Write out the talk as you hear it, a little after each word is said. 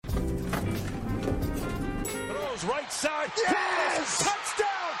throws right side. Yes!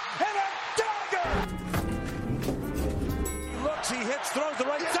 Touchdown and a dagger. He looks, he hits, throws the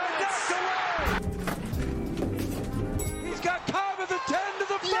right side, knocked away. He's got Cobb at the 10 to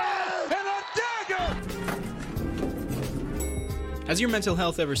the 5 and a dagger. Has your mental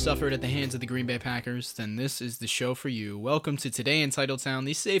health ever suffered at the hands of the Green Bay Packers? Then this is the show for you. Welcome to Today in Titletown,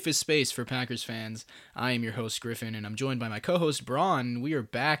 the safest space for Packers fans. I am your host, Griffin, and I'm joined by my co-host, Braun. We are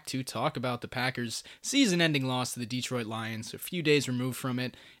back to talk about the Packers' season-ending loss to the Detroit Lions, a few days removed from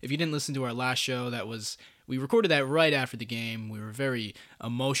it. If you didn't listen to our last show, we recorded that right after the game. We were very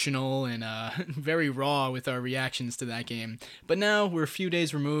emotional and very raw with our reactions to that game. But now we're a few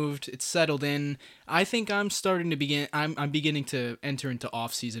days removed. It's settled in. I think I'm beginning to enter into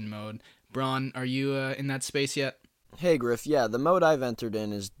off-season mode. Braun, are you in that space yet? Hey, Griff. Yeah, the mode I've entered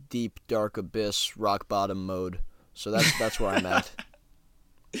in is deep, dark abyss, rock bottom mode. So that's where I'm at.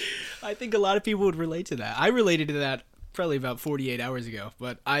 I think a lot of people would relate to that. I related to that probably about 48 hours ago,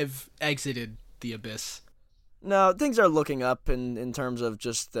 but I've exited the abyss. No, things are looking up in terms of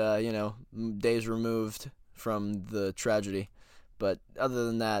just, days removed from the tragedy. But other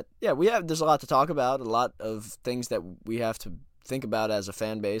than that, yeah, there's a lot to talk about, a lot of things that we have to think about as a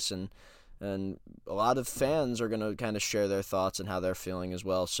fan base, and a lot of fans are going to kind of share their thoughts and how they're feeling as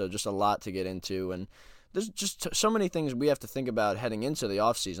well. So just a lot to get into, and there's just so many things we have to think about heading into the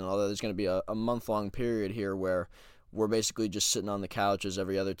offseason, although there's going to be a month-long period here where we're basically just sitting on the couch as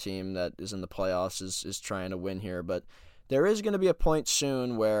every other team that is in the playoffs is trying to win here. But there is going to be a point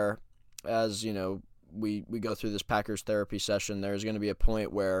soon where, as you know, we go through this Packers therapy session, there's going to be a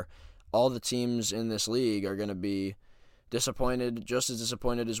point where all the teams in this league are going to be disappointed, just as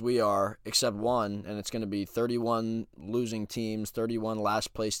disappointed as we are, except one, and it's going to be 31 losing teams, 31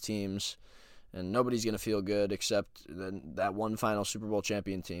 last-place teams, and nobody's going to feel good except that one final Super Bowl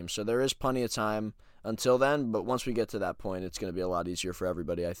champion team. So there is plenty of time until then, but once we get to that point, it's going to be a lot easier for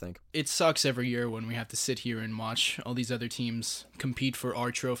everybody, I think. It sucks every year when we have to sit here and watch all these other teams compete for our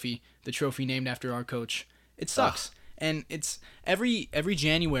trophy, the trophy named after our coach. It sucks. And it's every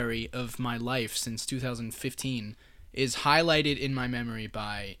January of my life since 2015 is highlighted in my memory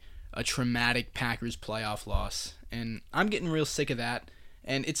by a traumatic Packers playoff loss. And I'm getting real sick of that.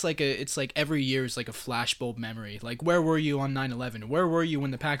 And it's like every year is like a flashbulb memory. Like, where were you on 9/11? Where were you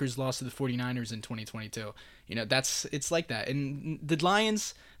when the Packers lost to the 49ers in 2022? You know, it's like that. And the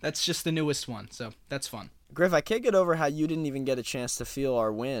Lions, that's just the newest one. So that's fun. Griff, I can't get over how you didn't even get a chance to feel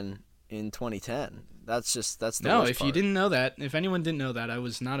our win in 2010. That's the worst part. If you didn't know that, if anyone didn't know that, I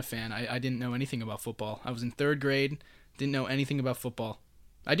was not a fan. I didn't know anything about football. I was in third grade, didn't know anything about football.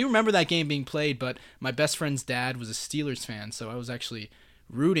 I do remember that game being played, but my best friend's dad was a Steelers fan, so I was actually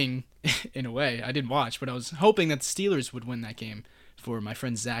rooting in a way. I didn't watch, but I was hoping that the Steelers would win that game for my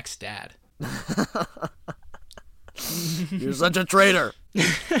friend Zach's dad. You're such a traitor.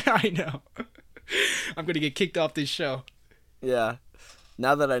 I know. I'm going to get kicked off this show. Yeah.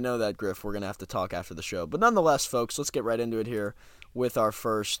 Now that I know that, Griff, we're going to have to talk after the show. But nonetheless, folks, let's get right into it here with our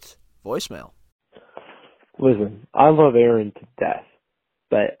first voicemail. Listen, I love Aaron to death,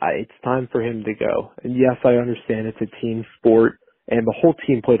 but it's time for him to go. And yes, I understand it's a team sport, and the whole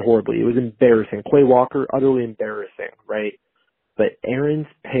team played horribly. It was embarrassing. Quay Walker, utterly embarrassing, right? But Aaron's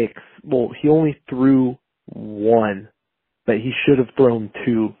picks, well, he only threw one, but he should have thrown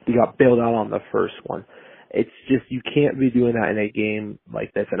two. He got bailed out on the first one. It's just, you can't be doing that in a game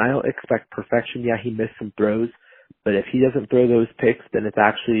like this. And I don't expect perfection. Yeah, he missed some throws, but if he doesn't throw those picks, then it's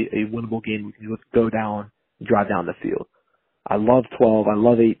actually a winnable game. We can just go down and drive down the field. I love 12. I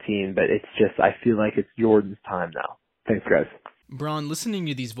love 18, but it's just, I feel like it's Jordan's time now. Thanks, guys. Braun, listening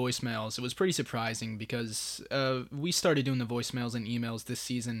to these voicemails, it was pretty surprising because we started doing the voicemails and emails this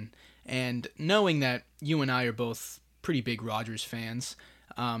season, and knowing that you and I are both pretty big Rodgers fans,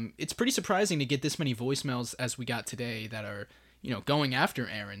 it's pretty surprising to get this many voicemails as we got today that are, going after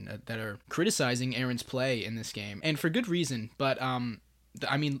Aaron, that are criticizing Aaron's play in this game, and for good reason. But the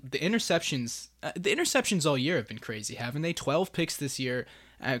interceptions all year have been crazy, haven't they? 12 picks this year,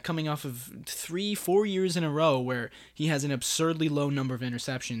 coming off of 3-4 years in a row where he has an absurdly low number of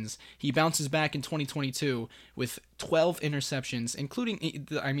interceptions. He bounces back in 2022 with 12 interceptions, including,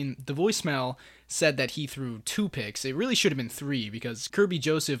 the voicemail said that he threw 2 picks. It really should have been 3 because Kirby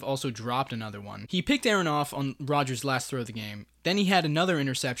Joseph also dropped another one. He picked Aaron off on Rodgers' last throw of the game. Then he had another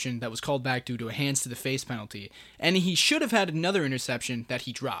interception that was called back due to a hands to the face penalty. And he should have had another interception that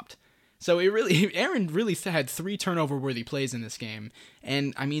he dropped. So Aaron really had 3 turnover-worthy plays in this game,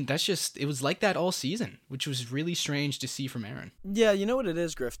 and I mean it was like that all season, which was really strange to see from Aaron. Yeah, you know what it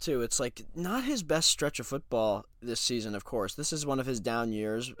is, Griff, too? It's like not his best stretch of football this season, of course. This is one of his down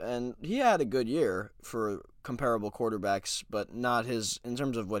years, and he had a good year for comparable quarterbacks, but not his, in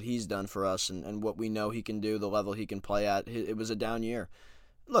terms of what he's done for us and what we know he can do, the level he can play at. It was a down year.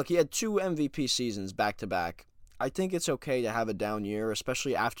 Look, he had 2 MVP seasons back-to-back. I think it's okay to have a down year,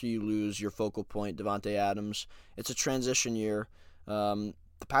 especially after you lose your focal point, Davante Adams. It's a transition year. The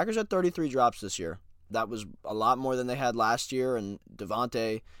Packers had 33 drops this year. That was a lot more than they had last year, and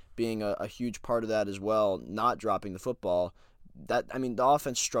Davante being a huge part of that as well, not dropping the football. The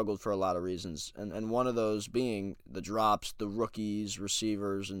offense struggled for a lot of reasons, and one of those being the drops, the rookies,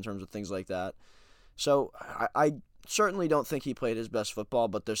 receivers, in terms of things like that. So I certainly don't think he played his best football,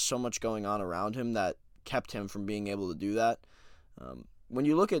 but there's so much going on around him that kept him from being able to do that. When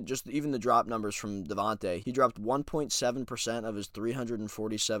you look at just even the drop numbers from Davante, he dropped 1.7% of his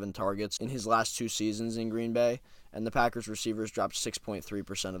 347 targets in his last 2 seasons in Green Bay, and the Packers receivers dropped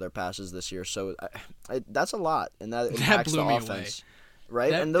 6.3% of their passes this year. So that's a lot, and that impacts the offense,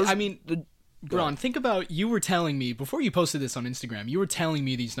 right? Braun, think about, you were telling me, before you posted this on Instagram, you were telling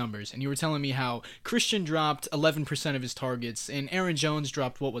me these numbers, and you were telling me how Christian dropped 11% of his targets, and Aaron Jones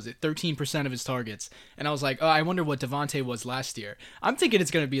dropped, 13% of his targets. And I was like, oh, I wonder what Davante was last year. I'm thinking it's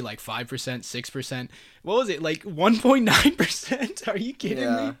going to be like 5%, 6%. What was it, like 1.9%? Are you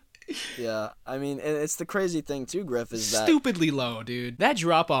kidding me? Yeah, and it's the crazy thing too, Griff, is that stupidly low, dude. That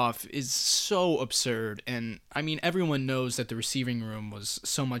drop-off is so absurd, and everyone knows that the receiving room was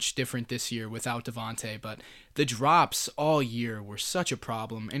so much different this year without Davante, but the drops all year were such a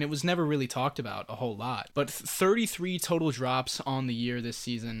problem, and it was never really talked about a whole lot. But 33 total drops on the year this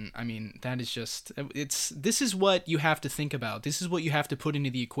season, that is just, this is what you have to think about. This is what you have to put into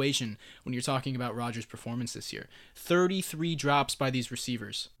the equation when you're talking about Rodgers' performance this year. 33 drops by these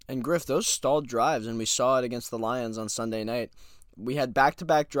receivers. And Griff, those stalled drives, and we saw it against the Lions on Sunday night. We had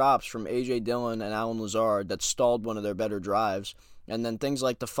back-to-back drops from A.J. Dillon and Allen Lazard that stalled one of their better drives. And then things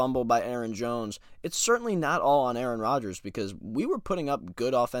like the fumble by Aaron Jones. It's certainly not all on Aaron Rodgers, because we were putting up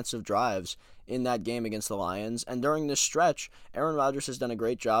good offensive drives in that game against the Lions. And during this stretch, Aaron Rodgers has done a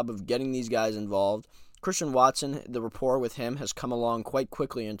great job of getting these guys involved. Christian Watson, the rapport with him has come along quite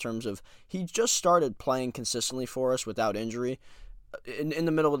quickly in terms of he just started playing consistently for us without injury in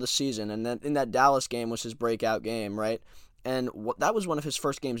the middle of the season. And then in that Dallas game was his breakout game, right? And that was one of his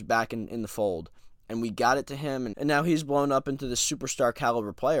first games back in the fold. And we got it to him, and now he's blown up into this superstar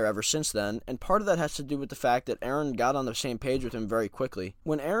caliber player ever since then, and part of that has to do with the fact that Aaron got on the same page with him very quickly.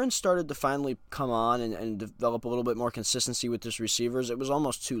 When Aaron started to finally come on and develop a little bit more consistency with his receivers, it was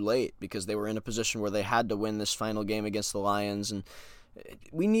almost too late, because they were in a position where they had to win this final game against the Lions, and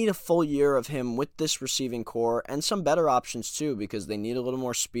we need a full year of him with this receiving core, and some better options too, because they need a little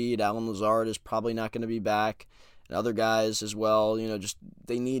more speed. Allen Lazard is probably not going to be back. Other guys as well, just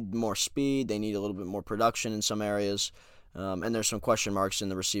they need more speed, they need a little bit more production in some areas, and there's some question marks in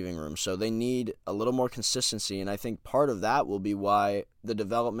the receiving room. So they need a little more consistency, and I think part of that will be why the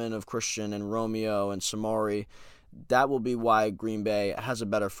development of Christian and Romeo and Samori, that will be why Green Bay has a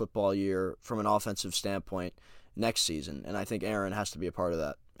better football year from an offensive standpoint next season, and I think Aaron has to be a part of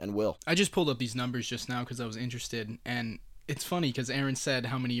that, and will. I just pulled up these numbers just now because I was interested, and it's funny because Aaron said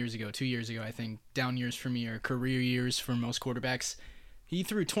how many years ago, 2 years ago, I think, down years for me are career years for most quarterbacks. He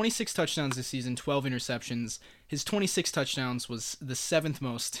threw 26 touchdowns this season, 12 interceptions. His 26 touchdowns was the 7th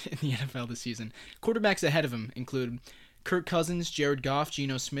most in the NFL this season. Quarterbacks ahead of him include Kirk Cousins, Jared Goff,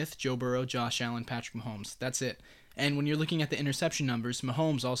 Geno Smith, Joe Burrow, Josh Allen, Patrick Mahomes. That's it. And when you're looking at the interception numbers,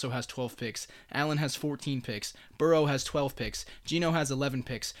 Mahomes also has 12 picks. Allen has 14 picks. Burrow has 12 picks. Geno has 11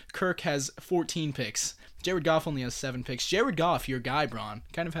 picks. Kirk has 14 picks. Jared Goff only has 7 picks. Jared Goff, your guy, Braun,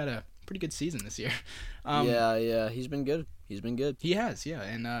 kind of had a pretty good season this year. Yeah, he's been good. He has, yeah.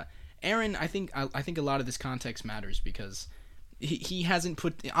 And Aaron, I think a lot of this context matters because he hasn't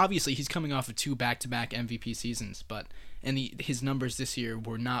put. Obviously, he's coming off of 2 back-to-back MVP seasons, but his numbers this year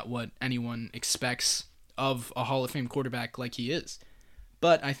were not what anyone expects of a Hall of Fame quarterback like he is.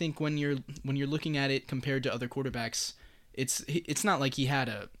 But I think when you're looking at it compared to other quarterbacks, it's not like he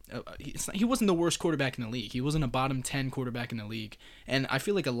had he wasn't the worst quarterback in the league. He wasn't a bottom 10 quarterback in the league. And I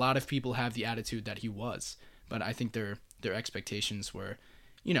feel like a lot of people have the attitude that he was. But I think their expectations were,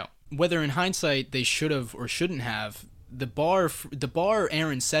 whether in hindsight they should have or shouldn't have, the bar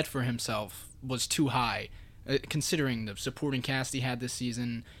Aaron set for himself was too high. Considering the supporting cast he had this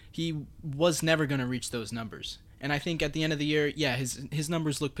season, he was never going to reach those numbers. And I think at the end of the year, yeah, his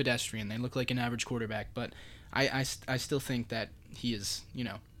numbers look pedestrian. They look like an average quarterback, but I still think that he is,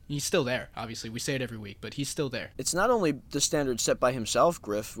 He's still there, obviously. We say it every week, but he's still there. It's not only the standard set by himself,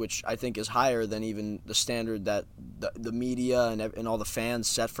 Griff, which I think is higher than even the standard that the media and all the fans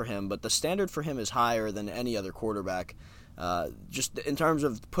set for him, but the standard for him is higher than any other quarterback. Just in terms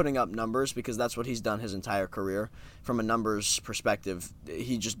of putting up numbers, because that's what he's done his entire career. From a numbers perspective,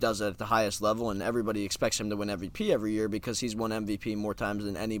 he just does it at the highest level, and everybody expects him to win MVP every year because he's won MVP more times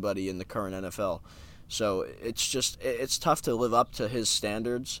than anybody in the current NFL. So it's tough to live up to his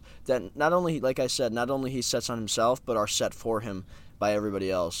standards that not only, like I said, not only he sets on himself, but are set for him by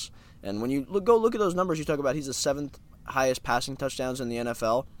everybody else. And when you go look at those numbers you talk about, he's the 7th highest passing touchdowns in the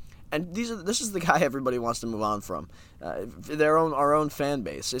NFL. And this is the guy everybody wants to move on from, our own fan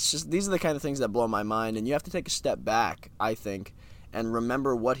base. It's just these are the kind of things that blow my mind, and you have to take a step back, I think, and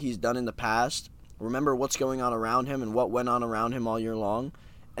remember what he's done in the past, remember what's going on around him and what went on around him all year long,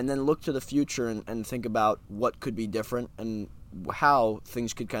 and then look to the future and think about what could be different and how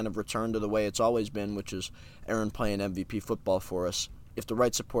things could kind of return to the way it's always been, which is Aaron playing MVP football for us, if the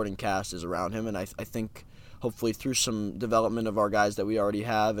right supporting cast is around him. And I think hopefully through some development of our guys that we already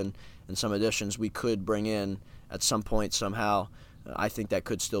have and some additions we could bring in at some point somehow, I think that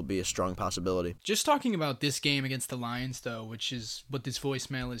could still be a strong possibility. Just talking about this game against the Lions, though, which is what this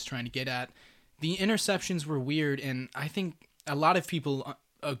voicemail is trying to get at, the interceptions were weird, and I think a lot of people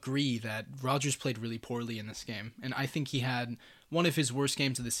agree that Rodgers played really poorly in this game, and I think he had one of his worst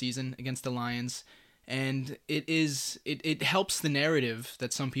games of the season against the Lions, and it helps the narrative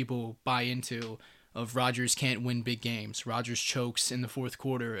that some people buy into of Rodgers can't win big games. Rodgers chokes in the fourth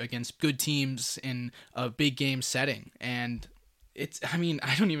quarter against good teams in a big game setting, and I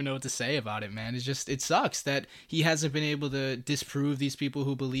don't even know what to say about it, man. It sucks that he hasn't been able to disprove these people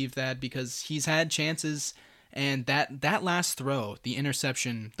who believe that, because he's had chances. And that last throw, the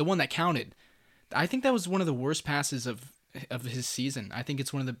interception, the one that counted, I think that was one of the worst passes of his season. I think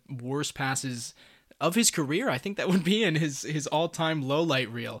it's one of the worst passes of his career. I think that would be in his all-time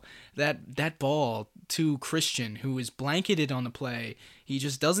lowlight reel. That ball to Christian, who is blanketed on the play. He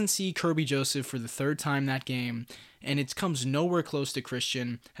just doesn't see Kirby Joseph for the third time that game, and it comes nowhere close to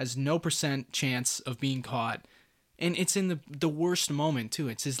Christian, has no % chance of being caught. And it's in the worst moment, too.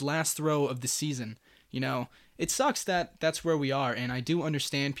 It's his last throw of the season. It sucks that that's where we are, and I do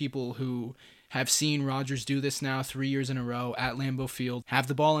understand people who have seen Rodgers do this now 3 years in a row at Lambeau Field, have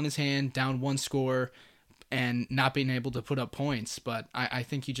the ball in his hand, down one score, and not being able to put up points. But I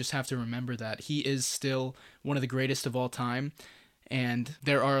think you just have to remember that he is still one of the greatest of all time, and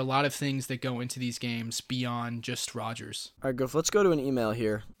there are a lot of things that go into these games beyond just Rodgers. All right, Griff, let's go to an email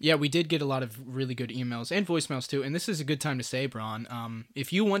here. Yeah, we did get a lot of really good emails and voicemails too, and this is a good time to say, Braun,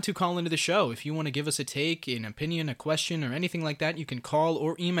 if you want to call into the show, if you want to give us a take, an opinion, a question, or anything like that, you can call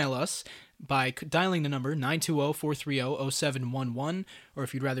or email us by dialing the number 920-430-0711, or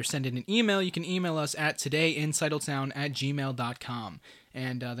if you'd rather send in an email, you can email us at todayinsidletown@gmail.com.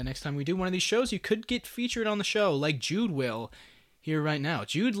 And the next time we do one of these shows, you could get featured on the show, like Jude will here right now.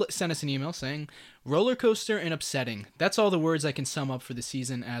 Jude sent us an email saying, roller coaster and upsetting. That's all the words I can sum up for the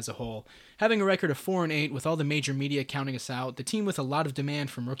season as a whole. Having a record of 4-8 with all the major media counting us out, the team with a lot of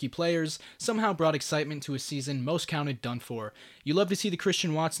demand from rookie players somehow brought excitement to a season most counted done for. You love to see the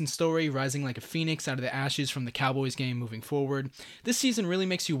Christian Watson story rising like a phoenix out of the ashes from the Cowboys game moving forward. This season really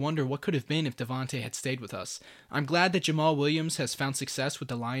makes you wonder what could have been if Davante had stayed with us. I'm glad that Jamal Williams has found success with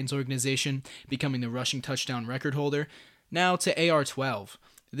the Lions organization, becoming the rushing touchdown record holder. Now to AR-12.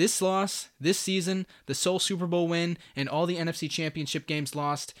 This loss, this season, the sole Super Bowl win, and all the NFC Championship games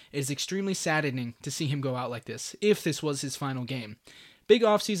lost, it is extremely saddening to see him go out like this, if this was his final game. Big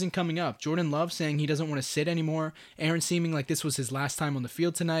offseason coming up. Jordan Love saying he doesn't want to sit anymore, Aaron seeming like this was his last time on the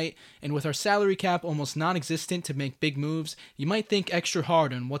field tonight, and with our salary cap almost non-existent to make big moves, you might think extra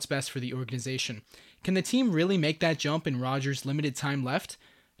hard on what's best for the organization. Can the team really make that jump in Rodgers' limited time left?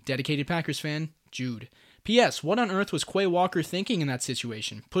 Dedicated Packers fan, Jude. P.S. What on earth was Quay Walker thinking in that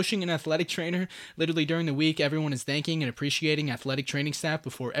situation? Pushing an athletic trainer literally during the week everyone is thanking and appreciating athletic training staff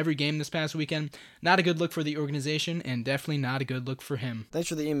before every game this past weekend. Not a good look for the organization, and definitely not a good look for him. Thanks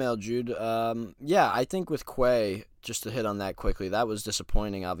for the email, Jude. Yeah, I think with Quay, just to hit on that quickly, that was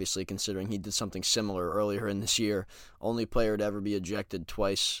disappointing, obviously, considering he did something similar earlier in this year. Only player to ever be ejected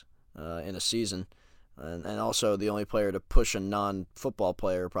twice in a season. And also the only player to push a non-football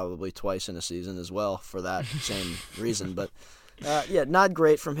player probably twice in a season as well for that same reason. But, yeah, not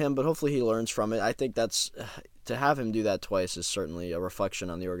great from him, but hopefully he learns from it. I think that's to have him do that twice is certainly a reflection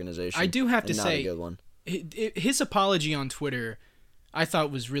on the organization. I do have to say, say, a good one. His apology on Twitter I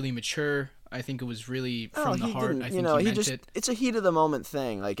thought was really mature. I think it was really from the heart. I think he meant it. It's a heat of the moment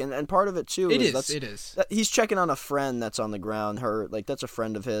thing. Like, and part of it too. It is. He's checking on a friend that's on the ground hurt. Like, that's a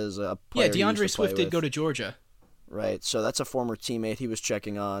friend of his. A player DeAndre Swift did go to Georgia. Right. So that's a former teammate he was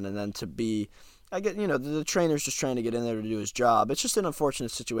checking on, and then to be, the trainer's just trying to get in there to do his job. It's just an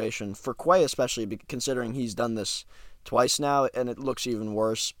unfortunate situation for Quay, especially considering he's done this twice now, and it looks even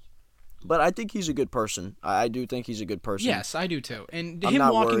worse. But I think he's a good person. I do think he's a good person. Yes, I do too. And I'm him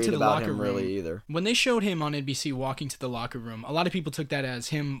not walking worried to the about locker him room, really either. when they showed him on NBC walking to the locker room, a lot of people took that as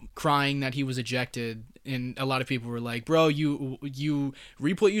him crying that he was ejected. And a lot of people were like, bro, you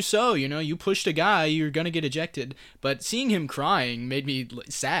reap what you sow. You pushed a guy, you're going to get ejected. But seeing him crying made me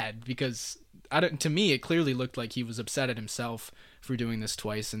sad because to me, it clearly looked like he was upset at himself for doing this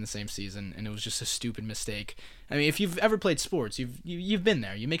twice in the same season, and it was just a stupid mistake. I mean, if you've ever played sports, you've been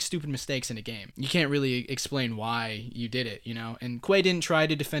there. You make stupid mistakes in a game. You can't really explain why you did it, And Quay didn't try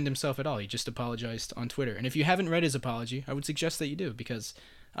to defend himself at all. He just apologized on Twitter. And if you haven't read his apology, I would suggest that you do because,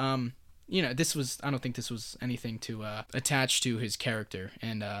 I don't think this was anything to attach to his character.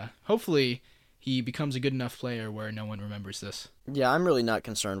 And hopefully he becomes a good enough player where no one remembers this. Yeah, I'm really not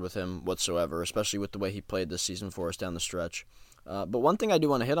concerned with him whatsoever, especially with the way he played this season for us down the stretch. But one thing I do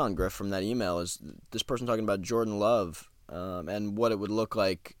want to hit on, Griff, from that email is this person talking about Jordan Love and what it would look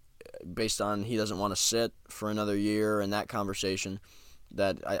like based on he doesn't want to sit for another year and that conversation.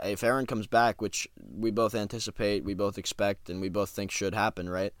 That if Aaron comes back, which we both anticipate, we both expect, and we both think should happen,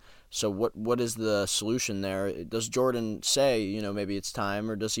 right? So what is the solution there? Does Jordan say, maybe it's time,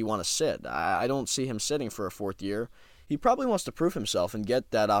 or does he want to sit? I don't see him sitting for a fourth year. He probably wants to prove himself and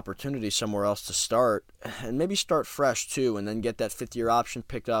get that opportunity somewhere else to start, and maybe start fresh too, and then get that fifth-year option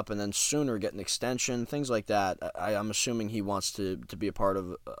picked up, and then sooner get an extension, things like that. I'm assuming he wants to be a part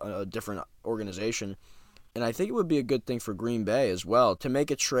of a different organization. And I think it would be a good thing for Green Bay as well to make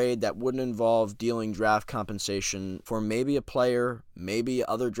a trade that wouldn't involve dealing draft compensation for maybe a player, maybe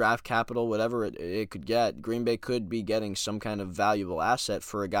other draft capital, whatever it could get. Green Bay could be getting some kind of valuable asset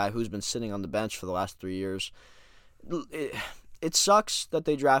for a guy who's been sitting on the bench for the last 3 years. It sucks that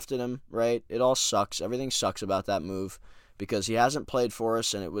they drafted him, right? It all sucks. Everything sucks about that move because he hasn't played for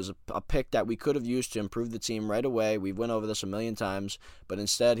us, and it was a pick that we could have used to improve the team right away. We've went over this a million times, but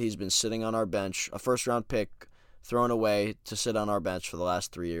instead he's been sitting on our bench, a first-round pick thrown away to sit on our bench for the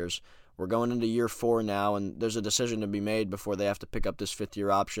last 3 years. We're going into year 4 now, and there's a decision to be made before they have to pick up this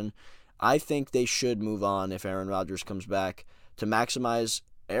fifth-year option. I think they should move on if Aaron Rodgers comes back to maximize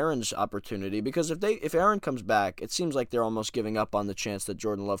Aaron's opportunity, because if Aaron comes back, it seems like they're almost giving up on the chance that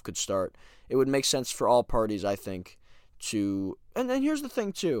Jordan Love could start. It would make sense for all parties, I think, and then here's the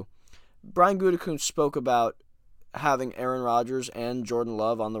thing too. Brian Gutekunst spoke about having Aaron Rodgers and Jordan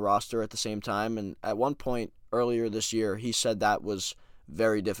Love on the roster at the same time, and at one point earlier this year, he said that was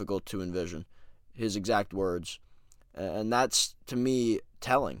very difficult to envision. His exact words, and that's to me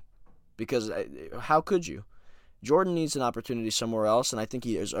telling, because how could you? Jordan needs an opportunity somewhere else, and I think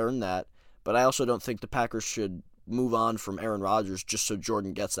he has earned that, but I also don't think the Packers should move on from Aaron Rodgers just so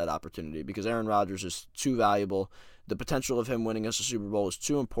Jordan gets that opportunity, because Aaron Rodgers is too valuable. The potential of him winning us a Super Bowl is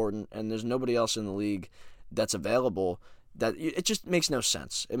too important, and there's nobody else in the league that's available. That it just makes no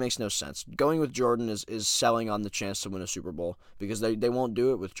sense. It makes no sense. Going with Jordan is selling on the chance to win a Super Bowl, because they won't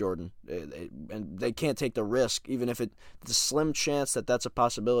do it with Jordan, and they can't take the risk, even if it's a slim chance that that's a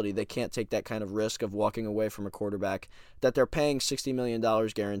possibility. They can't take that kind of risk of walking away from a quarterback that they're paying $60 million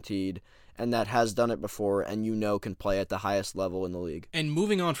guaranteed, and that has done it before, and can play at the highest level in the league. And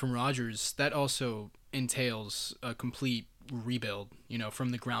moving on from Rodgers, that also entails a complete rebuild, from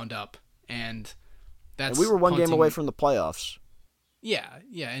the ground up, and we were one game away from the playoffs. Yeah,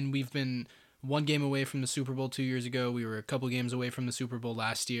 and we've been one game away from the Super Bowl 2 years ago. We were a couple games away from the Super Bowl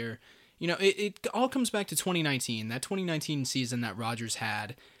last year. It all comes back to 2019. That 2019 season that Rodgers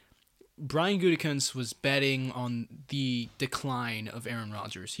had, Brian Gutekunst was betting on the decline of Aaron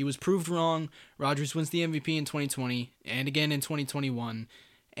Rodgers. He was proved wrong. Rodgers wins the MVP in 2020 and again in 2021.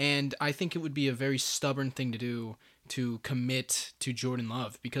 And I think it would be a very stubborn thing to do to commit to Jordan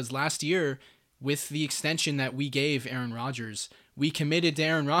Love, because last year, with the extension that we gave Aaron Rodgers, we committed to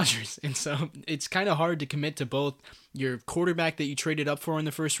Aaron Rodgers. And so it's kind of hard to commit to both your quarterback that you traded up for in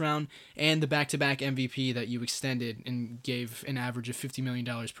the first round and the back-to-back MVP that you extended and gave an average of $50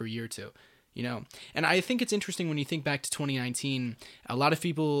 million per year to. And I think it's interesting when you think back to 2019, a lot of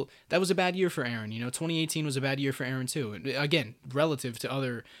people, that was a bad year for Aaron. 2018 was a bad year for Aaron too. Again, relative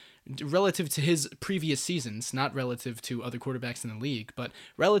to his previous seasons, not relative to other quarterbacks in the league, but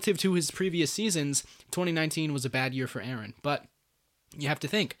relative to his previous seasons, 2019 was a bad year for Aaron. But you have to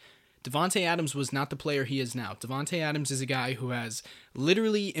think, Davante Adams was not the player he is now. Davante Adams is a guy who has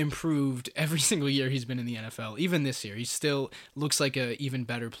literally improved every single year he's been in the NFL. Even this year, he still looks like an even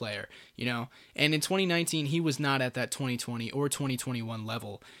better player, you know? And in 2019, he was not at that 2020 or 2021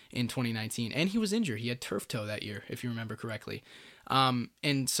 level in 2019. And he was injured. He had turf toe that year, if you remember correctly.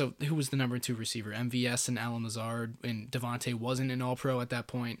 And so who was the number 2 receiver? MVS and Allen Lazard, and Davante wasn't an all-pro at that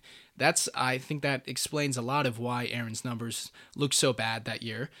point. I think that explains a lot of why Aaron's numbers looked so bad that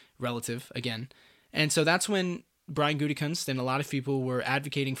year, relative, again. And so that's when Brian Gutekunst and a lot of people were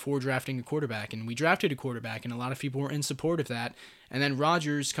advocating for drafting a quarterback, and we drafted a quarterback, and a lot of people were in support of that. And then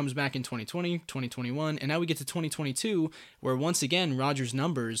Rodgers comes back in 2020, 2021, and now we get to 2022, where once again Rodgers'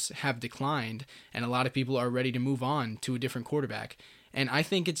 numbers have declined, and a lot of people are ready to move on to a different quarterback. And I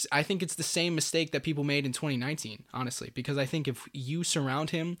think it's the same mistake that people made in 2019, honestly, because I think if you surround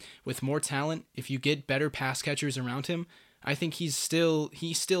him with more talent, if you get better pass catchers around him, I think he still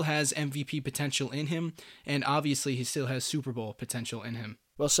has MVP potential in him, and obviously he still has Super Bowl potential in him.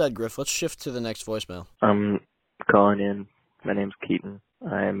 Well said, Griff. Let's shift to the next voicemail. I'm calling in. My name's Keaton.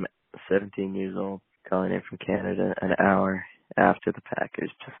 I'm 17 years old, calling in from Canada an hour after the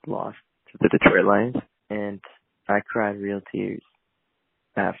Packers just lost to the Detroit Lions, and I cried real tears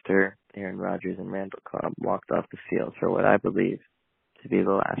after Aaron Rodgers and Randall Cobb walked off the field for what I believe to be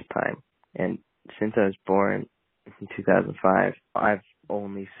the last time. And since I was born in 2005, I've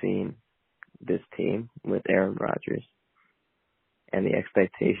only seen this team with Aaron Rodgers and the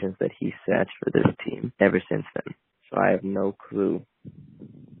expectations that he sets for this team ever since then. So I have no clue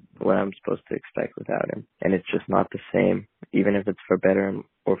what I'm supposed to expect without him. And it's just not the same, even if it's for better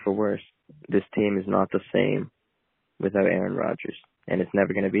or for worse. This team is not the same without Aaron Rodgers, and it's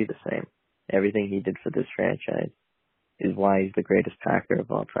never going to be the same. Everything he did for this franchise is why he's the greatest Packer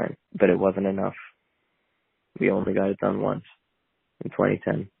of all time. But it wasn't enough. We only got it done once in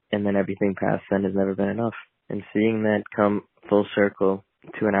 2010, and then everything past then has never been enough. And seeing that come full circle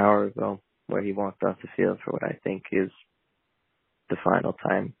to an hour ago where he walked off the field for what I think is the final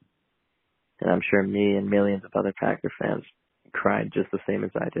time, and I'm sure me and millions of other Packer fans cried just the same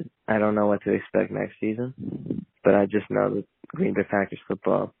as I did. I don't know what to expect next season, but I just know that Green Bay Packers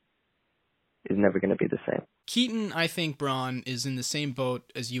football is never going to be the same. Keaton, I think Braun is in the same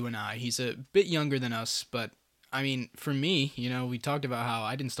boat as you and I. He's a bit younger than us, but I mean, for me, you know, we talked about how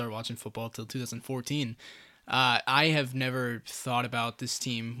I didn't start watching football till 2014. I have never thought about this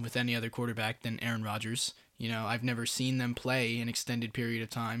team with any other quarterback than Aaron Rodgers. You know, I've never seen them play an extended period of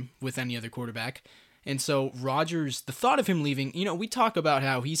time with any other quarterback. And so Rodgers, the thought of him leaving, you know, we talk about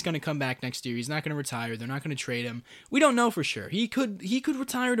how he's going to come back next year. He's not going to retire. They're not going to trade him. We don't know for sure. He could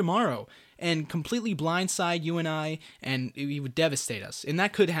retire tomorrow and completely blindside you and I, and he would devastate us. And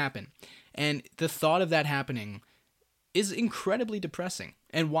that could happen. And the thought of that happening is incredibly depressing.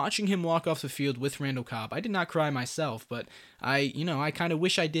 And watching him walk off the field with Randall Cobb, I did not cry myself, but I kind of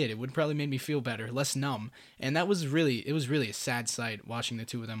wish I did. It would probably make me feel better, less numb. And it was really a sad sight watching the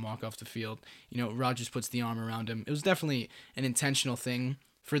two of them walk off the field. You know, Rodgers puts the arm around him. It was definitely an intentional thing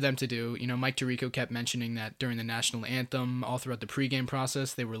for them to do. You know, Mike Tirico kept mentioning that during the national anthem, all throughout the pregame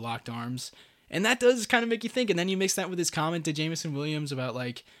process, they were locked arms. And that does kind of make you think. And then you mix that with his comment to Jameson Williams about,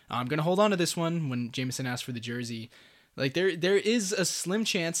 like, I'm going to hold on to this one when Jameson asked for the jersey. Like, there is a slim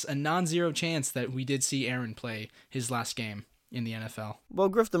chance, a non-zero chance that we did see Aaron play his last game in the NFL. Well,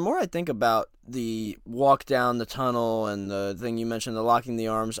 Griff, the more I think about the walk down the tunnel and the thing you mentioned, the locking the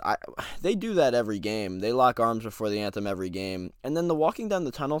arms, they do that every game. They lock arms before the anthem every game. And then the walking down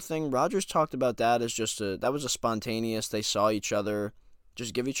the tunnel thing, Rodgers talked about that as that was a spontaneous, they saw each other,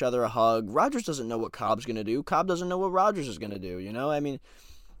 just give each other a hug. Rodgers doesn't know what Cobb's going to do. Cobb doesn't know what Rodgers is going to do, you know? I mean,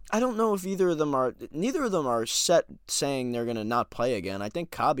 I don't know if neither of them are set saying they're going to not play again. I think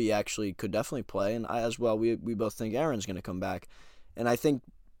Cobby actually could definitely play, and as well, we both think Aaron's going to come back. And I think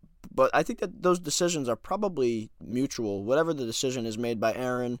that those decisions are probably mutual. Whatever the decision is made by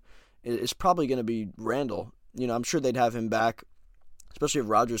Aaron is probably going to be Randall. You know, I'm sure they'd have him back, especially if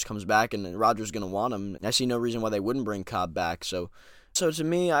Rodgers comes back and Rodgers is going to want him. I see no reason why they wouldn't bring Cobb back. So to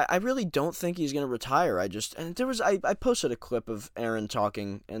me, I really don't think he's going to retire. I posted a clip of Aaron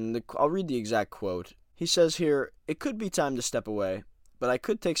talking, and I'll read the exact quote. He says here, "It could be time to step away, but I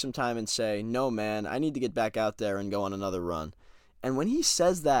could take some time and say, no, man, I need to get back out there and go on another run." And when he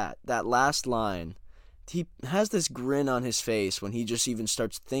says that last line, he has this grin on his face when he just even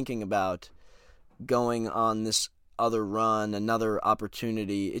starts thinking about going on this other run, another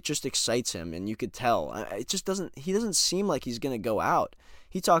opportunity. It just excites him, and you could tell. He doesn't seem like he's going to go out.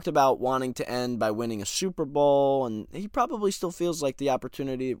 He talked about wanting to end by winning a Super Bowl, and he probably still feels like the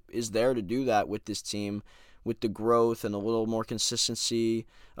opportunity is there to do that with this team, with the growth and a little more consistency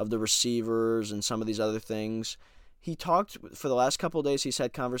of the receivers and some of these other things. He talked for the last couple of days. He's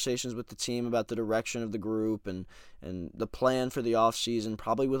had conversations with the team about the direction of the group and the plan for the offseason,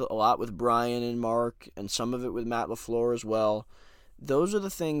 probably with a lot with Brian and Mark and some of it with Matt LaFleur as well. Those are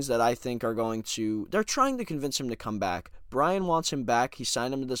the things that I think are going to... They're trying to convince him to come back. Brian wants him back. He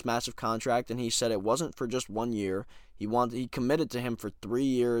signed him to this massive contract, and he said it wasn't for just 1 year. He committed to him for 3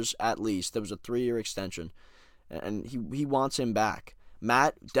 years at least. There was a 3-year extension, and he wants him back.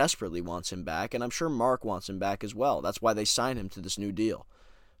 Matt desperately wants him back, and I'm sure Mark wants him back as well. That's why they signed him to this new deal.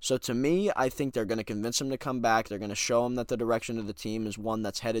 So to me, I think they're going to convince him to come back. They're going to show him that the direction of the team is one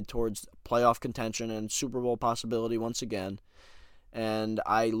that's headed towards playoff contention and Super Bowl possibility once again. And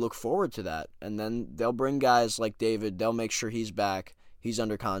I look forward to that. And then they'll bring guys like David. They'll make sure he's back. He's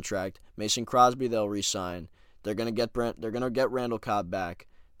under contract. Mason Crosby, they'll re-sign. They're going to get Randall Cobb back.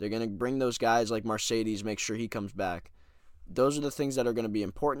 They're going to bring those guys like Mercedes, make sure he comes back. Those are the things that are going to be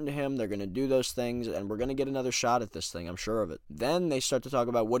important to him. They're going to do those things, and we're going to get another shot at this thing. I'm sure of it. Then they start to talk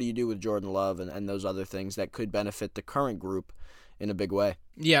about what do you do with Jordan Love and those other things that could benefit the current group in a big way.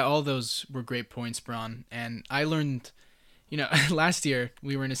 Yeah, all those were great points, Braun. And I learned, last year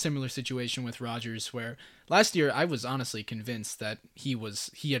we were in a similar situation with Rodgers where last year I was honestly convinced that he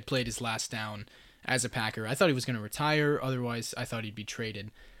had played his last down as a Packer. I thought he was going to retire. Otherwise, I thought he'd be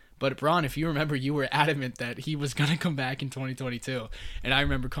traded. But Braun, if you remember, you were adamant that he was going to come back in 2022. And I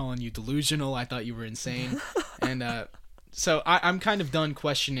remember calling you delusional. I thought you were insane. And so I'm kind of done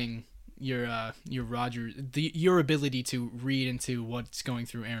questioning your Rodgers, your ability to read into what's going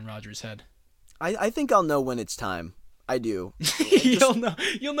through Aaron Rodgers' head. I think I'll know when it's time. I do. You'll know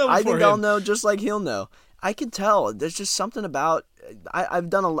before I think him. I'll know just like he'll know. I can tell. There's just something about. I've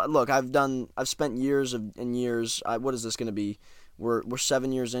done a lot. Look, I've spent years and years. What is this going to be? We're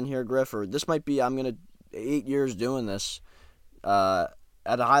 7 years in here, Griff, or this might be. I'm gonna 8 years doing this at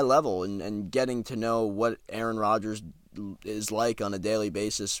a high level and getting to know what Aaron Rodgers is like on a daily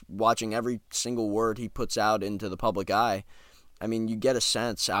basis, watching every single word he puts out into the public eye. I mean, you get a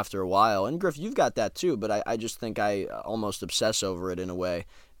sense after a while. And Griff, you've got that too, but I just think I almost obsess over it in a way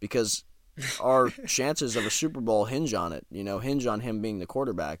because our chances of a Super Bowl hinge on it, hinge on him being the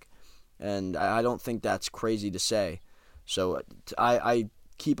quarterback. And I don't think that's crazy to say. So I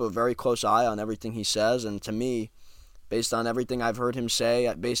keep a very close eye on everything he says. And to me, based on everything I've heard him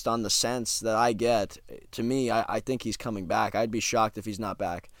say, based on the sense that I get, to me, I think he's coming back. I'd be shocked if he's not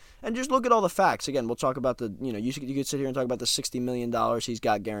back. And just look at all the facts. Again, we'll talk about you could sit here and talk about the $60 million he's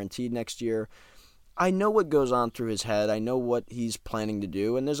got guaranteed next year. I know what goes on through his head. I know what he's planning to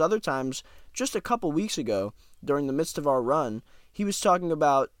do. And there's other times, just a couple weeks ago, during the midst of our run, he was talking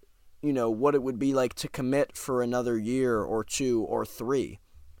about, what it would be like to commit for another year or 2 or 3.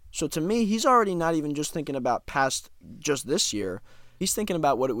 So to me, he's already not even just thinking about past just this year. He's thinking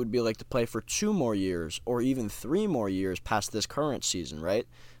about what it would be like to play for 2 more years or even 3 more years past this current season, right?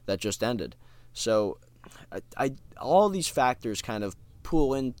 That just ended. So all these factors kind of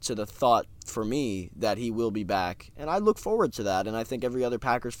pull into the thought for me that he will be back. And I look forward to that. And I think every other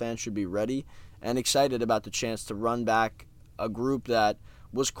Packers fan should be ready and excited about the chance to run back a group that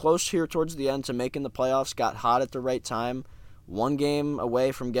was close here towards the end to making the playoffs, got hot at the right time, 1 game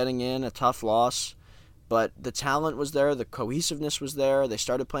away from getting in, a tough loss. But the talent was there, the cohesiveness was there. They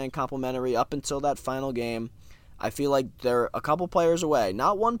started playing complementary up until that final game. I feel like they're a couple players away.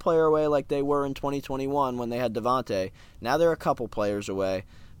 Not 1 player away like they were in 2021 when they had Devontae. Now they're a couple players away.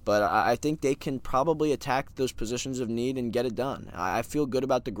 But I think they can probably attack those positions of need and get it done. I feel good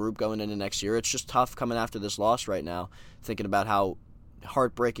about the group going into next year. It's just tough coming after this loss right now, thinking about how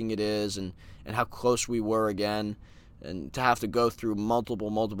heartbreaking it is and how close we were again. And to have to go through multiple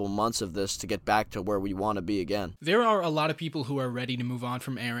months of this to get back to where we want to be again. There are a lot of people who are ready to move on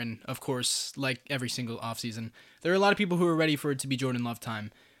from Aaron, of course, like every single offseason. There are a lot of people who are ready for it to be Jordan Love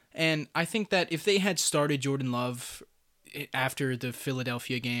time. And I think that if they had started Jordan Love after the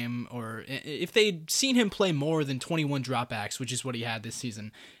Philadelphia game, or if they'd seen him play more than 21 dropbacks, which is what he had this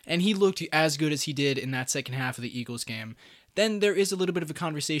season, and he looked as good as he did in that second half of the Eagles game, then there is a little bit of a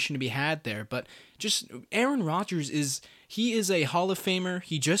conversation to be had there. But just Aaron Rodgers is a Hall of Famer.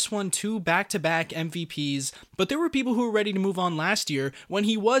 He just won 2 back-to-back MVPs, but there were people who were ready to move on last year when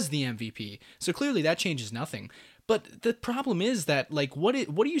he was the MVP. So clearly that changes nothing. But the problem is that, what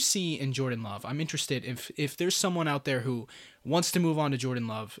do you see in Jordan Love? I'm interested if there's someone out there who wants to move on to Jordan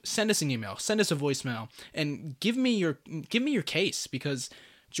Love, send us an email, send us a voicemail, and give me your case, because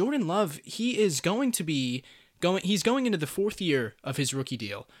Jordan Love, he is going to be He's going into the 4th year of his rookie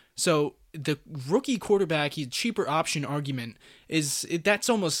deal. So the rookie quarterback, cheaper option argument that's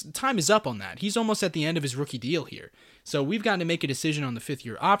almost, time is up on that. He's almost at the end of his rookie deal here. So we've got to make a decision on the 5th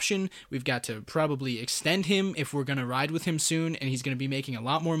year option. We've got to probably extend him if we're going to ride with him soon, and he's going to be making a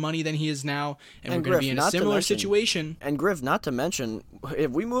lot more money than he is now, and we're going to be in a similar situation. And Griff, not to mention,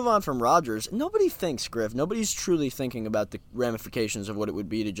 if we move on from Rodgers, nobody's truly thinking about the ramifications of what it would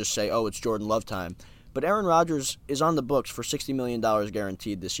be to just say, oh, it's Jordan Love time. But Aaron Rodgers is on the books for $60 million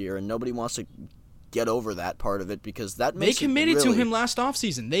guaranteed this year, and nobody wants to get over that part of it because that makes They committed to him last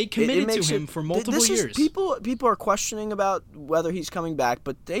offseason. They committed to him for multiple years. People are questioning about whether he's coming back,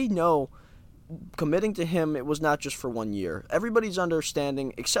 but they know committing to him, it was not just for 1 year. Everybody's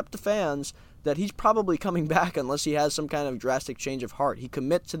understanding, except the fans, that he's probably coming back unless he has some kind of drastic change of heart. He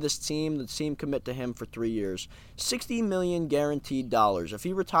commits to this team, the team commit to him for 3 years. $60 million guaranteed dollars. If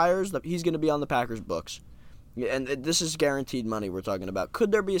he retires, he's going to be on the Packers books. And this is guaranteed money we're talking about.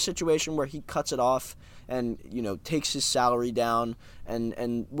 Could there be a situation where he cuts it off and, takes his salary down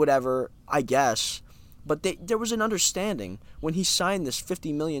and whatever? I guess. But there was an understanding when he signed this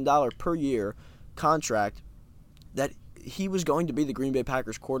 $50 million per year contract that he was going to be the Green Bay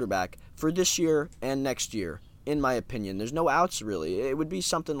Packers quarterback for this year and next year, in my opinion. There's no outs, really. It would be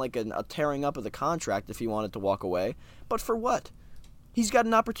something like a tearing up of the contract if he wanted to walk away. But for what? He's got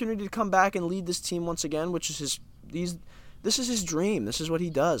an opportunity to come back and lead this team once again, which is this is his dream. This is what he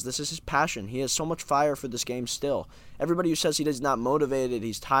does. This is his passion. He has so much fire for this game still. Everybody who says he's not motivated,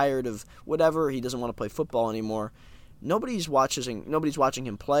 he's tired of whatever, he doesn't want to play football anymore, nobody's watching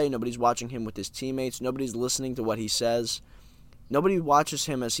him play. Nobody's watching him with his teammates. Nobody's listening to what he says. Nobody watches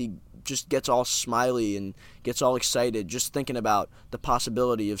him as he just gets all smiley and gets all excited just thinking about the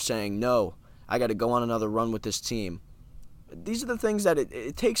possibility of saying, no, I got to go on another run with this team. These are the things that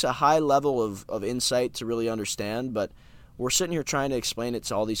it takes a high level of insight to really understand, but we're sitting here trying to explain it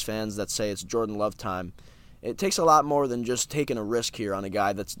to all these fans that say it's Jordan Love time. It takes a lot more than just taking a risk here on a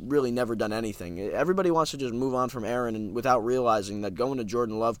guy that's really never done anything. Everybody wants to just move on from Aaron and without realizing that going to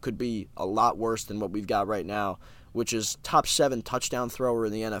Jordan Love could be a lot worse than what we've got right now, which is top 7 touchdown thrower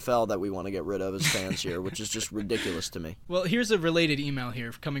in the NFL that we want to get rid of as fans here, which is just ridiculous to me. Well, here's a related email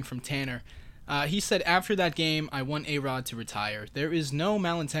here coming from Tanner. He said, after that game, I want A-Rod to retire. There is no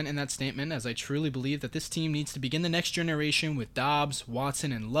malintent in that statement, as I truly believe that this team needs to begin the next generation with Dobbs,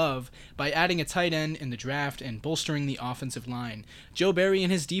 Watson, and Love by adding a tight end in the draft and bolstering the offensive line. Joe Barry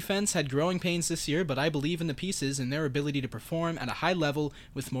and his defense had growing pains this year, but I believe in the pieces and their ability to perform at a high level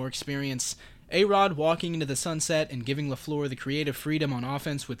with more experience. A-Rod walking into the sunset and giving LaFleur the creative freedom on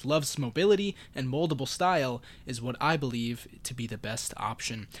offense with Love's mobility and moldable style is what I believe to be the best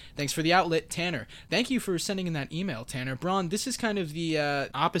option. Thanks for the outlet, Tanner. Thank you for sending in that email, Tanner. Braun, this is kind of the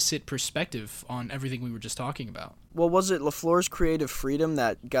opposite perspective on everything we were just talking about. Well, was it LaFleur's creative freedom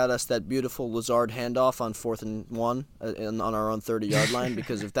that got us that beautiful Lazard handoff on 4th and 1 on our own 30-yard line?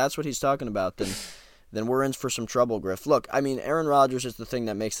 Because if that's what he's talking about, then we're in for some trouble, Griff. Look, I mean, Aaron Rodgers is the thing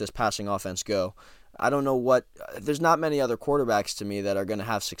that makes this passing offense go. I don't know there's not many other quarterbacks to me that are going to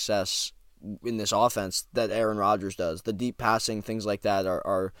have success in this offense that Aaron Rodgers does. The deep passing, things like that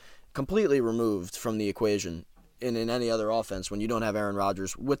are completely removed from the equation in any other offense when you don't have Aaron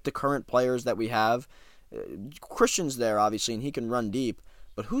Rodgers. With the current players that we have, Christian's there, obviously, and he can run deep,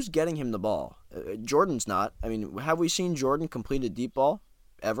 but who's getting him the ball? Jordan's not. I mean, have we seen Jordan complete a deep ball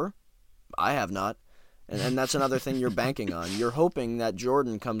ever? I have not. And that's another thing you're banking on. You're hoping that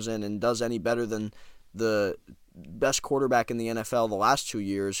Jordan comes in and does any better than the best quarterback in the NFL the last 2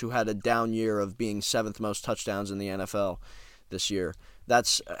 years, who had a down year of being 7th most touchdowns in the NFL this year.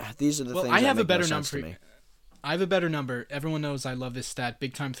 These are the things I have that a better make no number sense to me. I have a better number. Everyone knows I love this stat.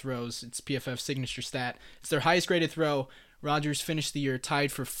 Big time throws. It's PFF's signature stat. It's their highest graded throw. Rodgers finished the year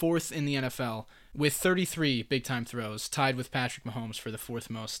tied for 4th in the NFL with 33 big-time throws, tied with Patrick Mahomes for the 4th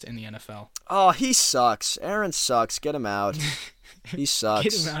most in the NFL. Oh, he sucks. Aaron sucks. Get him out. He sucks.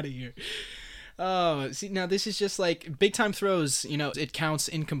 Get him out of here. Oh, see, now this is just like big-time throws, it counts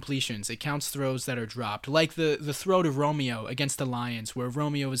incompletions. It counts throws that are dropped. Like the throw to Romeo against the Lions, where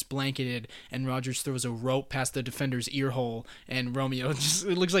Romeo is blanketed and Rodgers throws a rope past the defender's ear hole, and Romeo it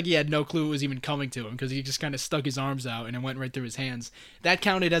looks like he had no clue it was even coming to him because he just kind of stuck his arms out and it went right through his hands. That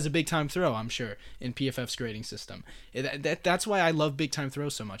counted as a big-time throw, I'm sure, in PFF's grading system. That's why I love big-time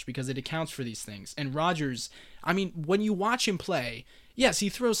throws so much, because it accounts for these things. And Rodgers, I mean, when you watch him play, yes, he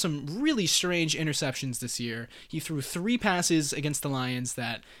throws some really strange interceptions this year. He threw 3 passes against the Lions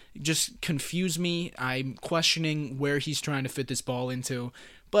that just confuse me. I'm questioning where he's trying to fit this ball into.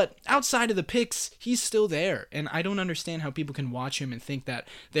 But outside of the picks, he's still there. And I don't understand how people can watch him and think that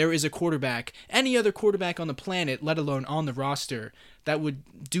there is a quarterback, any other quarterback on the planet, let alone on the roster, that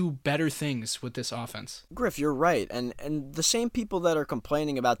would do better things with this offense. Griff, you're right. And the same people that are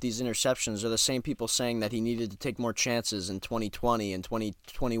complaining about these interceptions are the same people saying that he needed to take more chances in 2020 and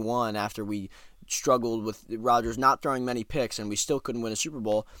 2021 after we struggled with Rodgers not throwing many picks and we still couldn't win a Super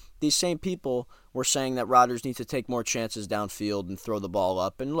Bowl. These same people were saying that Rodgers needs to take more chances downfield and throw the ball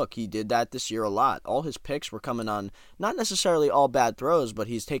up. And look, he did that this year a lot. All his picks were coming on not necessarily all bad throws, but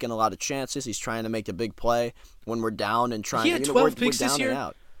he's taking a lot of chances. He's trying to make a big play when we're down and trying. He had 12 picks we're this down year. And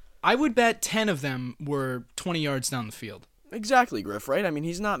out. I would bet 10 of them were 20 yards down the field. Exactly, Griff, right? I mean,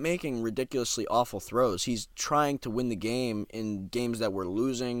 he's not making ridiculously awful throws. He's trying to win the game in games that we're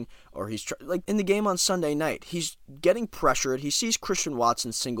losing, or like in the game on Sunday night, he's getting pressured. He sees Christian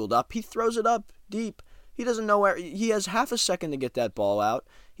Watson singled up. He throws it up deep. He doesn't know where. He has half a second to get that ball out.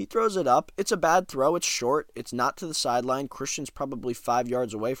 He throws it up. It's a bad throw. It's short. It's not to the sideline. Christian's probably 5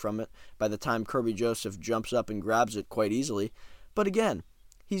 yards away from it by the time Kirby Joseph jumps up and grabs it quite easily. But again,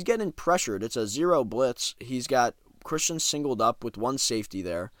 he's getting pressured. It's a zero blitz. He's got Christian singled up with one safety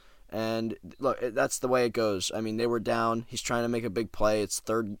there. And look, that's the way it goes. I mean, they were down. He's trying to make a big play. It's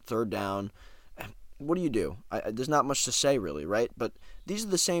third down. What do you do? There's not much to say, really, right? But these are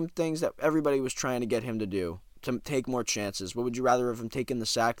the same things that everybody was trying to get him to do, to take more chances. What would you rather have him taken the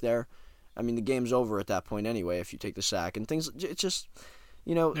sack there? I mean, the game's over at that point anyway if you take the sack. And things, it's just,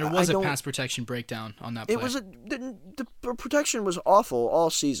 you know. There was a pass protection breakdown on that play. The protection was awful all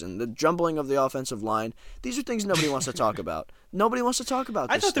season. The jumbling of the offensive line. These are things nobody wants to talk about. Nobody wants to talk about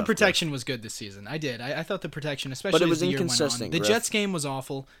this I thought the stuff, protection was good this season. I did. I thought the protection, especially but it was as the year went on. inconsistent. The Griff. Jets game was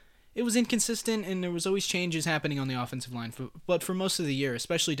awful. It was inconsistent, and there was always changes happening on the offensive line. But for most of the year,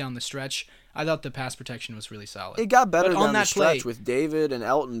 especially down the stretch, I thought the pass protection was really solid. It got better but down on the that stretch play, with David and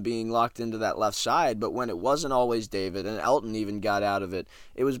Elton being locked into that left side, but when it wasn't always David and Elton even got out of it,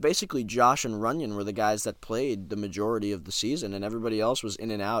 it was basically Josh and Runyon were the guys that played the majority of the season, and everybody else was in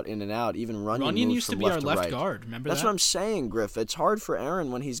and out. Even Runyon moved used to from be left our to left right. guard. Remember That's that? what I'm saying, Griff. It's hard for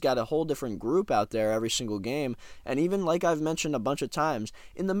Aaron when he's got a whole different group out there every single game, and even like I've mentioned a bunch of times,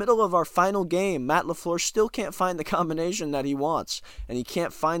 in the middle of our final game, Matt LaFleur still can't find the combination that he wants, and he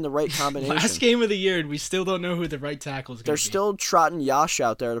can't find the right combination. Last game of the year, and we still don't know who the right tackle is going to be. They're still trotting Yash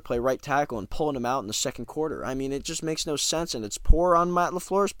out there to play right tackle and pulling him out in the second quarter. I mean, it just makes no sense, and it's poor on Matt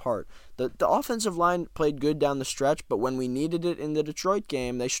LaFleur's part. The offensive line played good down the stretch, but when we needed it in the Detroit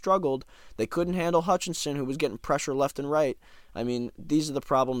game, they struggled. They couldn't handle Hutchinson, who was getting pressure left and right. I mean, these are the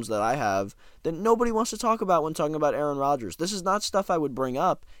problems that I have that nobody wants to talk about when talking about Aaron Rodgers. This is not stuff I would bring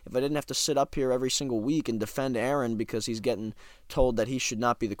up if I didn't have to sit up here every single week and defend Aaron because he's getting told that he should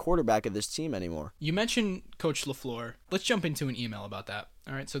not be the quarterback of this team anymore. You mentioned Coach LaFleur. Let's jump into an email about that.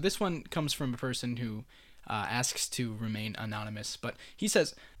 All right, so this one comes from a person who asks to remain anonymous, but he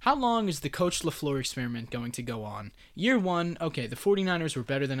says, how long is the Coach LaFleur experiment going to go on? Year one, okay, the 49ers were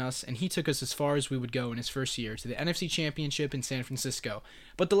better than us, and he took us as far as we would go in his first year, to the NFC Championship in San Francisco.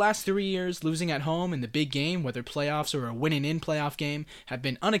 But the last 3 years, losing at home in the big game, whether playoffs or a winning-in playoff game, have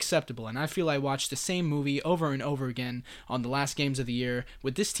been unacceptable, and I feel I watched the same movie over and over again on the last games of the year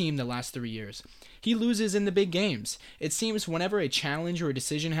with this team the last 3 years. He loses in the big games. It seems whenever a challenge or a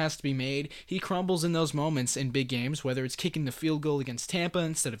decision has to be made, he crumbles in those moments in big games, whether it's kicking the field goal against Tampa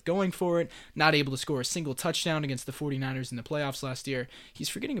instead of going for it, not able to score a single touchdown against the 49ers in the playoffs last year. He's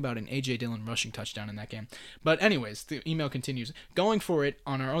forgetting about an A.J. Dillon rushing touchdown in that game. But anyways, the email continues. Going for it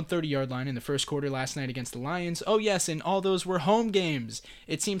on our own 30-yard line in the first quarter last night against the Lions. Oh yes, and all those were home games.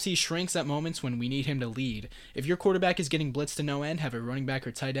 It seems he shrinks at moments when we need him to lead. If your quarterback is getting blitzed to no end, have a running back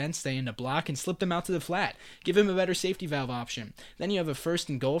or tight end stay in the block and slip them out to the flat. Give him a better safety valve option. Then you have a 1st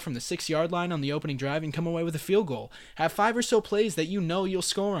and goal from the 6-yard line on the opening drive and come away with a field goal. Have 5 or so plays that you know you'll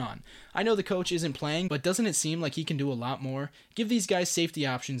score on. I know the coach isn't playing, but doesn't it seem like he can do a lot more? Give these guys safety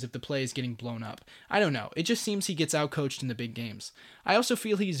options if the play is getting blown up. I don't know. It just seems he gets outcoached in the big games. I also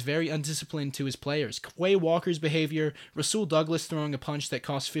feel he's very undisciplined to his players. Quay Walker's behavior, Rasul Douglas throwing a punch that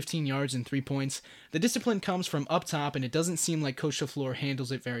cost 15 yards and 3 points. The discipline comes from up top, and it doesn't seem like Coach LaFleur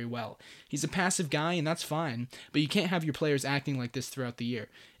handles it very well. He's a passive guy, and that's fine, but you can't have your players acting like this throughout the year.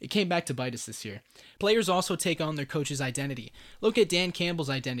 It came back to bite us this year. Players also take on their coach's identity. Look at Dan Campbell's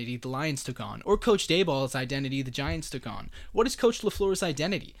identity the Lions took on, or Coach Daboll's identity the Giants took on. What is Coach LaFleur's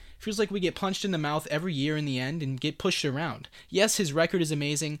identity? Feels like we get punched in the mouth every year in the end and get pushed around. Yes, his record is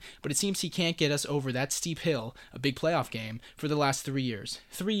amazing, but it seems he can't get us over that steep hill, a big playoff game, for the last 3 years.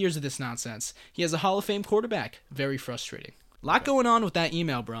 3 years of this nonsense. He has a Hall of Fame quarterback. Very frustrating. Lot going on with that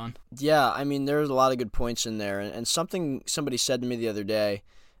email, Braun. Yeah, I mean, there's a lot of good points in there. And something somebody said to me the other day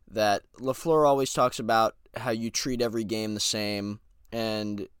that LaFleur always talks about how you treat every game the same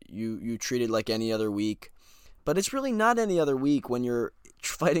and you treat it like any other week. But it's really not any other week when you're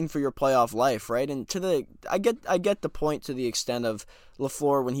fighting for your playoff life, right? And I get the point to the extent of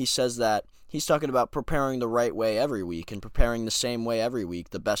LaFleur when he says that. He's talking about preparing the right way every week and preparing the same way every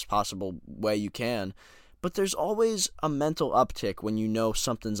week, the best possible way you can. But there's always a mental uptick when you know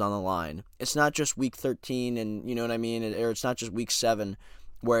something's on the line. It's not just week 13 and you know what I mean, or it's not just week 7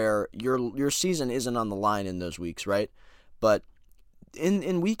 where your season isn't on the line in those weeks, right? But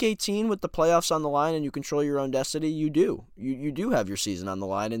in week 18 with the playoffs on the line and you control your own destiny, you do have your season on the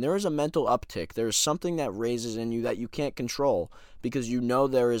line, and there is a mental uptick. There is something that raises in you that you can't control because you know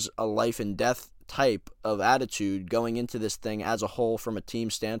there is a life and death type of attitude going into this thing as a whole from a team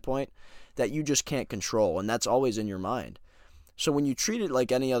standpoint that you just can't control, and that's always in your mind. So when you treat it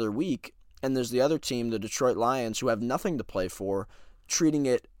like any other week, and there's the other team, the Detroit Lions, who have nothing to play for, treating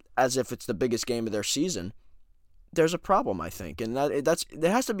it as if it's the biggest game of their season, there's a problem, I think, and that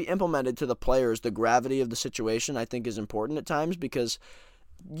has to be implemented to the players. The gravity of the situation, I think, is important at times because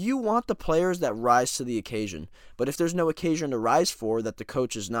you want the players that rise to the occasion. But if there's no occasion to rise for that the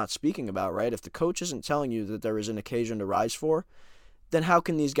coach is not speaking about, right? If the coach isn't telling you that there is an occasion to rise for, then how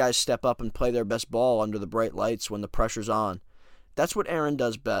can these guys step up and play their best ball under the bright lights when the pressure's on? That's what Aaron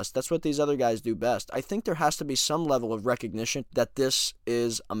does best. That's what these other guys do best. I think there has to be some level of recognition that this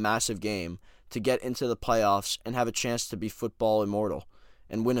is a massive game to get into the playoffs and have a chance to be football immortal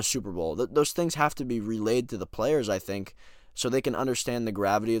and win a Super Bowl. Those things have to be relayed to the players, I think, so they can understand the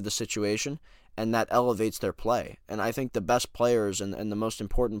gravity of the situation, and that elevates their play. And I think the best players and the most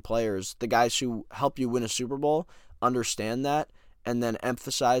important players, the guys who help you win a Super Bowl, understand that and then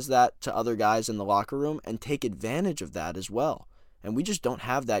emphasize that to other guys in the locker room and take advantage of that as well. And we just don't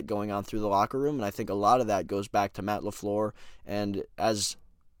have that going on through the locker room, and I think a lot of that goes back to Matt LaFleur and, as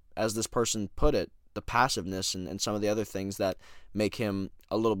this person put it, the passiveness and some of the other things that make him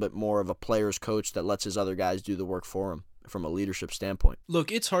a little bit more of a player's coach that lets his other guys do the work for him from a leadership standpoint.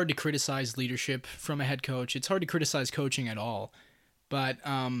 Look, it's hard to criticize leadership from a head coach. It's hard to criticize coaching at all. But,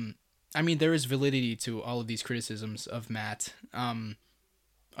 I mean, there is validity to all of these criticisms of Matt.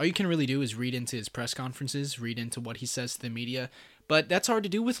 All you can really do is read into his press conferences, read into what he says to the media. But that's hard to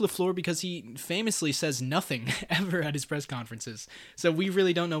do with LaFleur because he famously says nothing ever at his press conferences. So we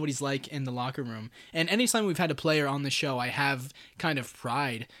really don't know what he's like in the locker room. And anytime we've had a player on the show, I have kind of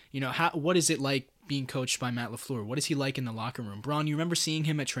pride. You know, what is it like being coached by Matt LaFleur? What is he like in the locker room? Braun, you remember seeing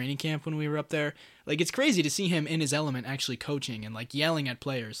him at training camp when we were up there? Like, it's crazy to see him in his element actually coaching and, like, yelling at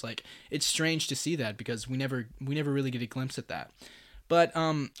players. Like, it's strange to see that because we never really get a glimpse at that. But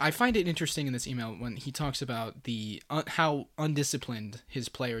I find it interesting in this email when he talks about how undisciplined his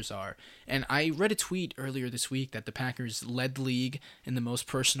players are. And I read a tweet earlier this week that the Packers led the league in the most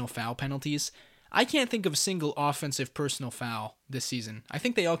personal foul penalties. I can't think of a single offensive personal foul this season. I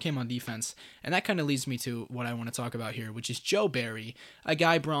think they all came on defense. And that kind of leads me to what I want to talk about here, which is Joe Barry, a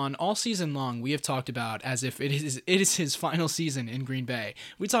guy, Braun, all season long we have talked about as if it is his final season in Green Bay.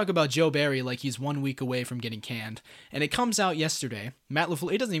 We talk about Joe Barry like he's 1 week away from getting canned. And it comes out yesterday. Matt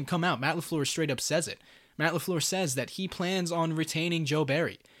LaFleur, it doesn't even come out. Matt LaFleur straight up says it. Matt LaFleur says that he plans on retaining Joe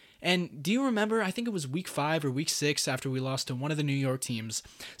Barry. And do you remember, I think it was week 5 or week 6 after we lost to one of the New York teams,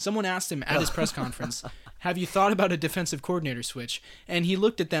 someone asked him at his press conference, have you thought about a defensive coordinator switch? And he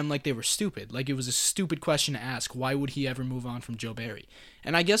looked at them like they were stupid, like it was a stupid question to ask. Why would he ever move on from Joe Barry?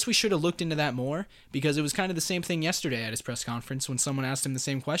 And I guess we should have looked into that more because it was kind of the same thing yesterday at his press conference when someone asked him the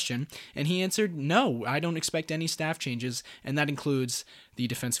same question. And he answered, no, I don't expect any staff changes. And that includes the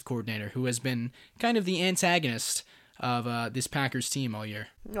defensive coordinator, who has been kind of the antagonist of this Packers team all year.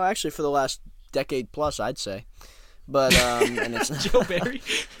 No, actually, for the last decade plus, I'd say. But and it's Joe Barry.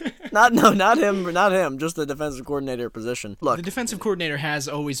 not him. Just the defensive coordinator position. Look, the defensive coordinator has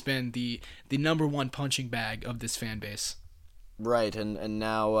always been the number one punching bag of this fan base. Right, and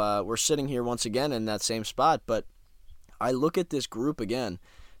now we're sitting here once again in that same spot. But I look at this group again.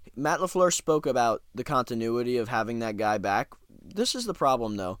 Matt LaFleur spoke about the continuity of having that guy back. This is the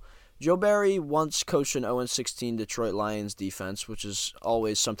problem, though. Joe Barry once coached an 0-16 Detroit Lions defense, which is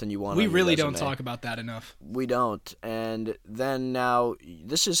always something you want. We really don't talk about that enough. We don't. And then now,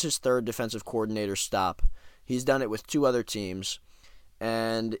 this is his third defensive coordinator stop. He's done it with 2 other teams.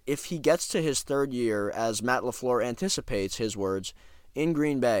 And if he gets to his third year, as Matt LaFleur anticipates, his words, in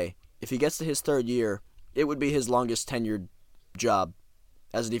Green Bay, if he gets to his third year, it would be his longest tenured job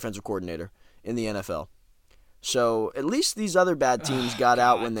as a defensive coordinator in the NFL. So at least these other bad teams got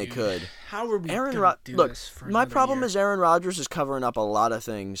out when they could. How are we going to do this for my problem year? is Aaron Rodgers is covering up a lot of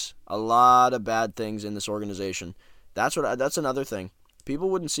things, a lot of bad things in this organization. That's another thing. people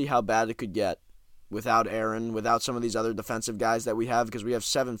wouldn't see how bad it could get without Aaron, without some of these other defensive guys that we have, because we have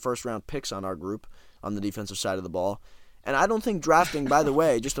 7 first-round picks on our group on the defensive side of the ball. And I don't think drafting, by the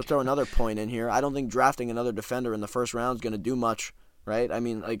way, just to throw another point in here, I don't think drafting another defender in the first round is going to do much, right? I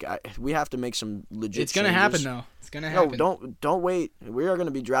mean, we have to make some legit It's going to happen, though. It's going to happen. No, don't wait. We are going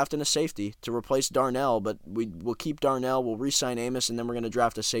to be drafting a safety to replace Darnell, but we'll keep Darnell, we'll re-sign Amos, and then we're going to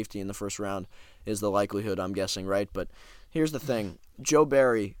draft a safety in the first round is the likelihood, I'm guessing, right? But here's the thing. Joe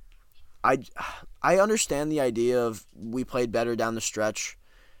Barry, I understand the idea of we played better down the stretch,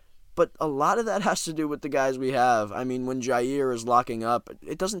 but a lot of that has to do with the guys we have. I mean, when Jair is locking up,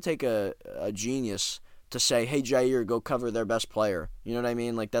 it doesn't take a genius to say, "Hey, Jair, go cover their best player." You know what I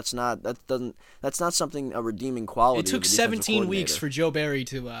mean? Like that's not something a redeeming quality. It took 17 weeks for Joe Barry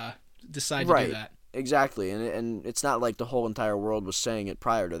to decide to do that. Exactly, and it's not like the whole entire world was saying it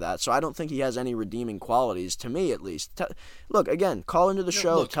prior to that. So I don't think he has any redeeming qualities, to me at least. Look, again, call into the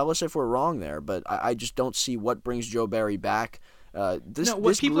show, tell us if we're wrong there, but I just don't see what brings Joe Barry back.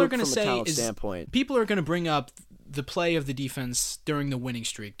 What people are going to say is standpoint, people are going to bring up the play of the defense during the winning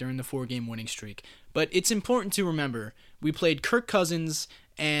streak, during the 4-game winning streak. But it's important to remember, we played Kirk Cousins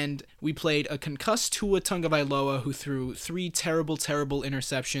and we played a concussed Tua Tagovailoa who threw 3 terrible, terrible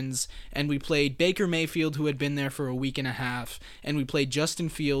interceptions, and we played Baker Mayfield who had been there for a week and a half, and we played Justin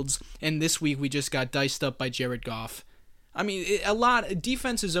Fields, and this week we just got diced up by Jared Goff. I mean,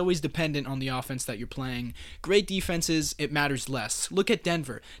 defense is always dependent on the offense that you're playing. Great defenses, it matters less. Look at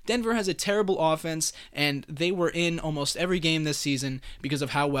Denver. Denver has a terrible offense, and they were in almost every game this season because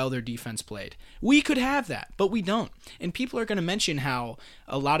of how well their defense played. We could have that, but we don't. And people are going to mention how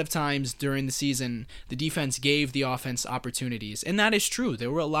a lot of times during the season, the defense gave the offense opportunities. And that is true.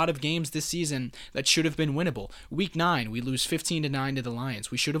 There were a lot of games this season that should have been winnable. Week 9, we lose 15-9 to the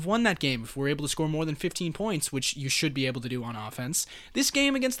Lions. We should have won that game if we're able to score more than 15 points, which you should be able to do on offense. This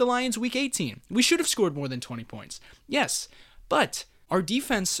game against the Lions, Week 18, we should have scored more than 20 points. Yes, but our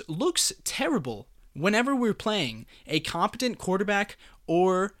defense looks terrible whenever we're playing a competent quarterback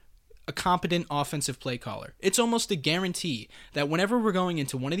or a competent offensive play caller. It's almost a guarantee that whenever we're going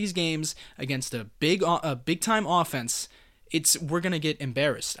into one of these games against a big-time offense, we're going to get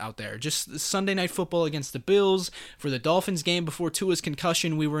embarrassed out there. Just Sunday Night Football against the Bills, for the Dolphins game before Tua's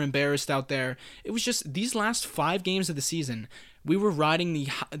concussion, we were embarrassed out there. It was just these last 5 games of the season, we were riding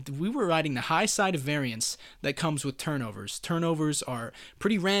the high side of variance that comes with turnovers. Turnovers are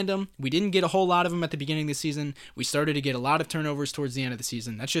pretty random. We didn't get a whole lot of them at the beginning of the season. We started to get a lot of turnovers towards the end of the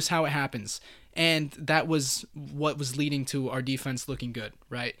season. That's just how it happens. And that was what was leading to our defense looking good,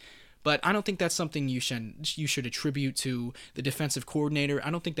 right? But I don't think that's something you should attribute to the defensive coordinator.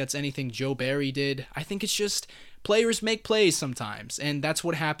 I don't think that's anything Joe Barry did. I think it's just players make plays sometimes, and that's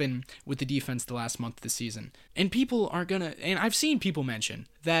what happened with the defense the last month of the season. And and I've seen people mention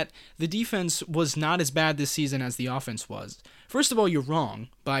that the defense was not as bad this season as the offense was. First of all, you're wrong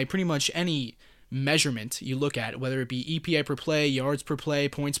by pretty much any measurement you look at, whether it be EPA per play, yards per play,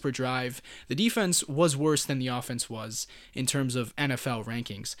 points per drive. The defense was worse than the offense was in terms of NFL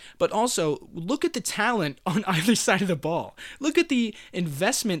rankings. But also, look at the talent on either side of the ball. Look at the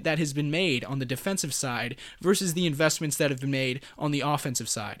investment that has been made on the defensive side versus the investments that have been made on the offensive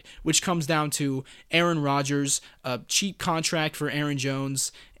side, which comes down to Aaron Rodgers, a cheap contract for Aaron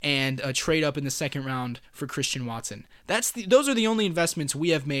Jones, and a trade up in the second round for Christian Watson. Those are the only investments we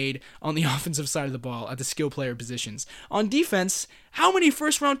have made on the offensive side of the ball at the skill player positions. On defense, how many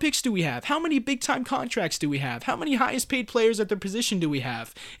first round picks do we have? How many big time contracts do we have? How many highest paid players at their position do we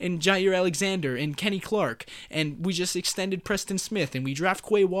have? And Jair Alexander and Kenny Clark, and we just extended Preston Smith, and we draft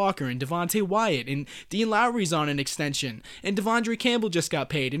Quay Walker and Devontae Wyatt, and Dean Lowry's on an extension, and Devondre Campbell just got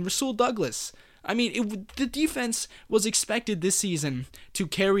paid, and Rasul Douglas. I mean, the defense was expected this season to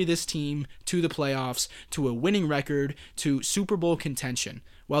carry this team to the playoffs, to a winning record, to Super Bowl contention,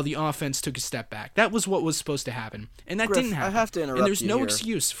 while the offense took a step back. That was what was supposed to happen, and that didn't happen. I have to interrupt you. And there's no here.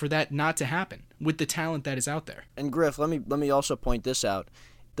 excuse for that not to happen with the talent that is out there. And Griff, let me also point this out.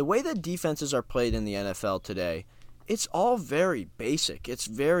 The way that defenses are played in the NFL today, it's all very basic. It's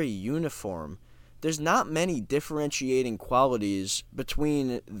very uniform. There's not many differentiating qualities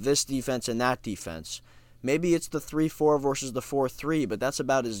between this defense and that defense. Maybe it's the 3-4 versus the 4-3, but that's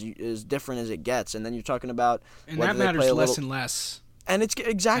about as different as it gets. And then you're talking about and that matters less and less. And it's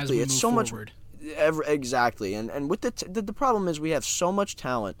exactly as we it's so forward. Much exactly. And with the problem is we have so much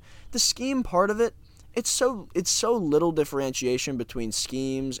talent. The scheme part of it, it's so little differentiation between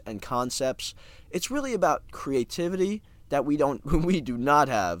schemes and concepts. It's really about creativity that we do not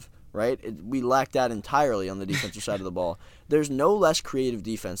have. Right? We lack that entirely on the defensive side of the ball. There's no less creative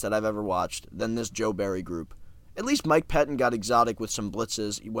defense that I've ever watched than this Joe Barry group. At least Mike Pettin got exotic with some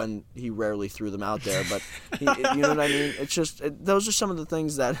blitzes when he rarely threw them out there. But you know what I mean? It's just those are some of the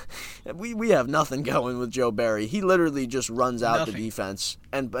things that we have nothing going with Joe Barry. He literally just runs out the defense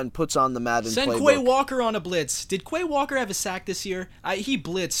and puts on the Madden Send playbook. Quay Walker on a blitz. Did Quay Walker have a sack this year? He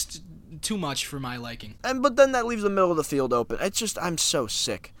blitzed too much for my liking. But then that leaves the middle of the field open. It's just I'm so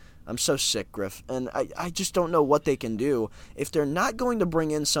sick. I'm so sick, Griff. And I just don't know what they can do. If they're not going to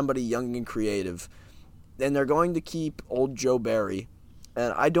bring in somebody young and creative, then they're going to keep old Joe Barry.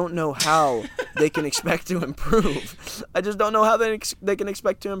 And I don't know how they can expect to improve. I just don't know how they can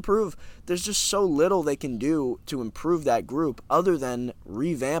expect to improve. There's just so little they can do to improve that group other than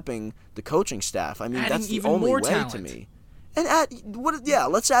revamping the coaching staff. I mean, Adding that's the even only more way talent. to me. And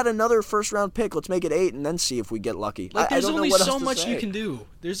let's add another first-round pick. Let's make it 8 and then see if we get lucky. There's I don't only know what so else to much say. you can do.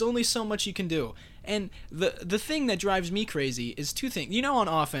 There's only so much you can do. And the thing that drives me crazy is two things. You know, on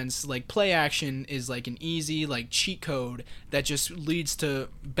offense, like, play action is like an easy, like, cheat code that just leads to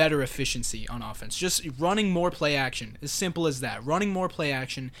better efficiency on offense. Just running more play action. As simple as that. Running more play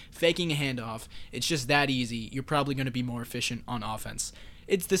action, faking a handoff. It's just that easy. You're probably going to be more efficient on offense.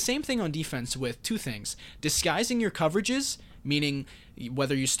 It's the same thing on defense with two things. Disguising your coverages, meaning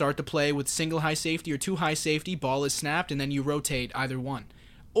whether you start the play with single high safety or two high safety, ball is snapped, and then you rotate either one.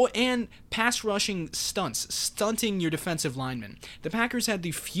 And pass rushing stunts, stunting your defensive linemen. The Packers had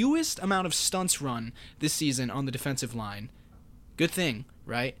the fewest amount of stunts run this season on the defensive line. Good thing,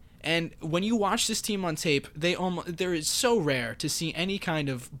 right? And when you watch this team on tape, there is so rare to see any kind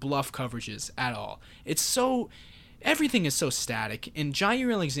of bluff coverages at all. Everything is so static, and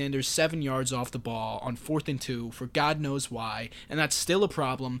Jair Alexander's 7 yards off the ball on 4th and 2 for God knows why, and that's still a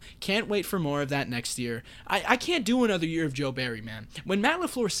problem. Can't wait for more of that next year. I can't do another year of Joe Barry, man. When Matt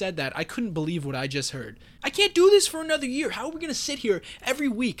LaFleur said that, I couldn't believe what I just heard. I can't do this for another year. How are we going to sit here every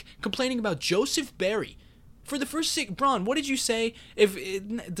week complaining about Joseph Barry? For the first six, Braun, what did you say? If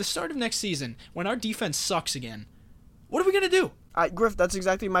the start of next season, when our defense sucks again, what are we going to do? Griff, that's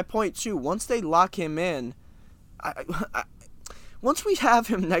exactly my point, too. Once they lock him in, once we have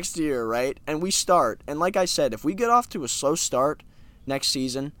him next year, right, and we start, and like I said, if we get off to a slow start next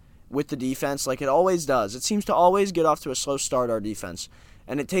season with the defense, like it always does, it seems to always get off to a slow start, our defense.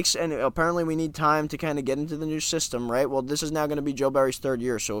 And apparently we need time to kind of get into the new system, right? Well, this is now going to be Joe Barry's 3rd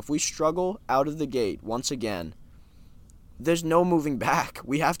year, so if we struggle out of the gate once again, there's no moving back.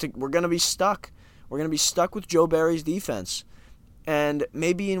 We're going to be stuck. We're going to be stuck with Joe Barry's defense. And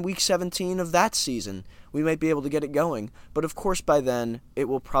maybe in week 17 of that season, we might be able to get it going. But of course, by then, it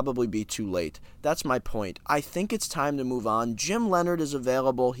will probably be too late. That's my point. I think it's time to move on. Jim Leonhard is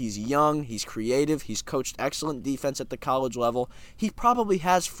available. He's young. He's creative. He's coached excellent defense at the college level. He probably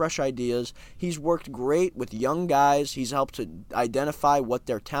has fresh ideas. He's worked great with young guys. He's helped to identify what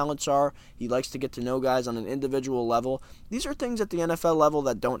their talents are. He likes to get to know guys on an individual level. These are things at the NFL level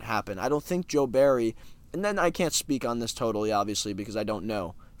that don't happen. I don't think Joe Barry... And then I can't speak on this totally, obviously, because I don't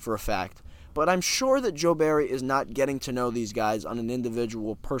know for a fact. But I'm sure that Joe Barry is not getting to know these guys on an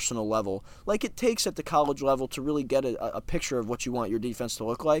individual, personal level, like it takes at the college level to really get a picture of what you want your defense to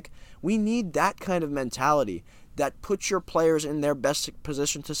look like. We need that kind of mentality, that puts your players in their best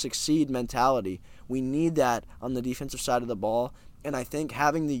position to succeed mentality. We need that on the defensive side of the ball. And I think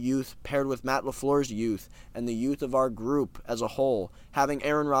having the youth paired with Matt LaFleur's youth and the youth of our group as a whole, having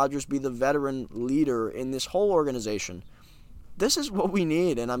Aaron Rodgers be the veteran leader in this whole organization, this is what we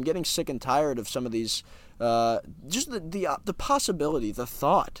need. And I'm getting sick and tired of some of these, just the possibility, the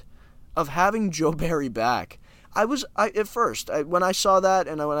thought of having Joe Barry back. At first, when I saw that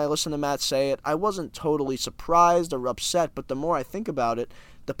and when I listened to Matt say it, I wasn't totally surprised or upset. But the more I think about it,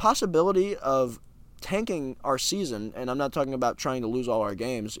 the possibility of tanking our season, and I'm not talking about trying to lose all our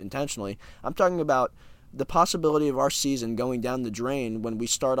games intentionally, I'm talking about the possibility of our season going down the drain when we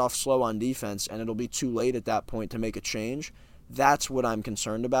start off slow on defense and it'll be too late at that point to make a change. That's what I'm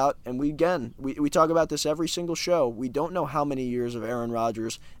concerned about. And we talk about this every single show. We don't know how many years of Aaron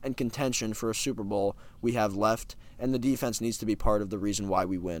Rodgers and contention for a Super Bowl we have left, and the defense needs to be part of the reason why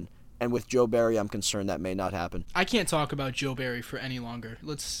we win. And with Joe Barry, I'm concerned that may not happen. I can't talk about Joe Barry for any longer.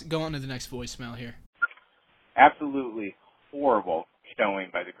 Let's go on to the next voicemail here. Absolutely horrible showing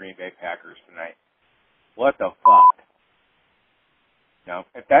by the Green Bay Packers tonight. What the fuck? Now,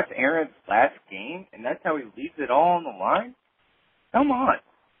 if that's Aaron's last game and that's how he leaves it all on the line, come on.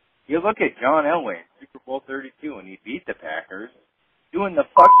 You look at John Elway in Super Bowl 32 and he beat the Packers doing the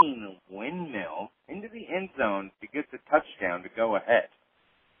fucking windmill into the end zone to get the touchdown to go ahead.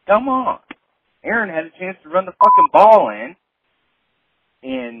 Come on. Aaron had a chance to run the fucking ball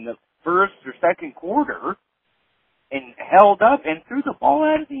in the first or second quarter and held up and threw the ball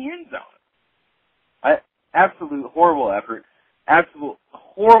out of the end zone. absolute horrible effort. Absolute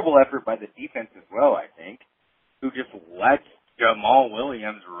horrible effort by the defense as well, I think, who just lets Jamal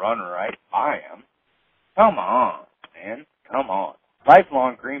Williams run right by him. Come on, man. Come on.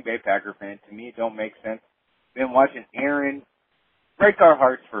 Lifelong Green Bay Packer fan, to me it don't make sense. Been watching Aaron break our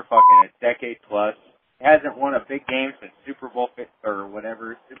hearts for fucking a decade plus. Hasn't won a big game since Super Bowl 50 or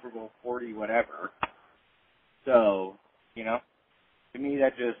whatever, Super Bowl 40, whatever. So, you know, to me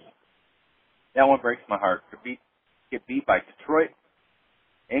that one breaks my heart. To get beat by Detroit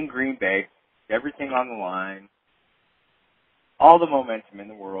in Green Bay, everything on the line, all the momentum in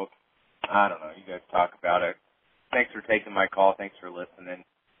the world. I don't know. You guys talk about it. Thanks for taking my call. Thanks for listening.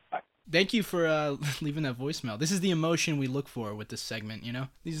 Bye. Thank you for leaving that voicemail. This is the emotion we look for with this segment, you know?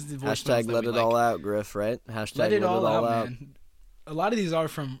 These are the voicemails Hashtag let it all out, Griff, right? Hashtag let it all out, man. A lot of these are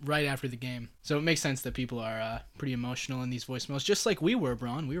from right after the game. So it makes sense that people are pretty emotional in these voicemails, just like we were,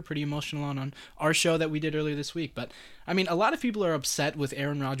 Braun. We were pretty emotional on our show that we did earlier this week. But, I mean, a lot of people are upset with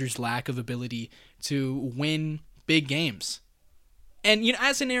Aaron Rodgers' lack of ability to win big games. And, you know,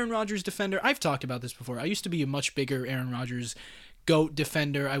 as an Aaron Rodgers defender, I've talked about this before. I used to be a much bigger Aaron Rodgers GOAT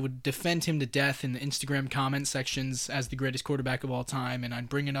defender. I would defend him to death in the Instagram comment sections as the greatest quarterback of all time, and I'm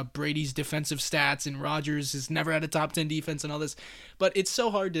bringing up Brady's defensive stats, and Rodgers has never had a top 10 defense and all this. But it's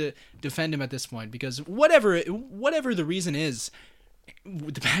so hard to defend him at this point because whatever the reason is,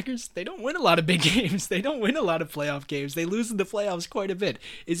 the Packers, they don't win a lot of big games. They don't win a lot of playoff games. They lose in the playoffs quite a bit.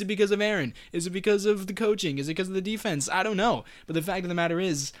 Is it because of Aaron? Is it because of the coaching? Is it because of the defense? I don't know. But the fact of the matter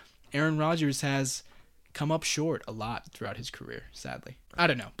is, Aaron Rodgers has come up short a lot throughout his career, sadly. I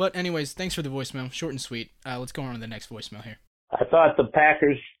don't know. But anyways, thanks for the voicemail. Short and sweet. Let's go on to the next voicemail here. I thought the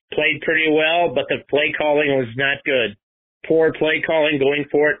Packers played pretty well, but the play calling was not good. Poor play calling, going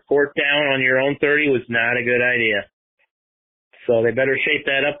for it, fourth down on your own 30 was not a good idea. So they better shape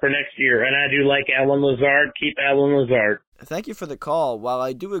that up for next year. And I do like Allen Lazard. Keep Allen Lazard. Thank you for the call. While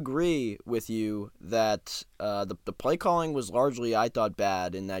I do agree with you that the play calling was largely, I thought,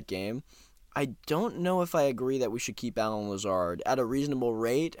 bad in that game, I don't know if I agree that we should keep Allen Lazard at a reasonable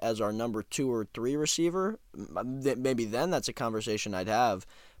rate as our number 2 or 3 receiver. Maybe then that's a conversation I'd have.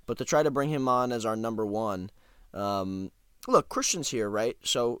 But to try to bring him on as our number 1, look, Christian's here, right?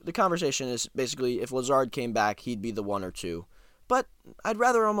 So the conversation is basically if Lazard came back, he'd be the 1 or 2. But I'd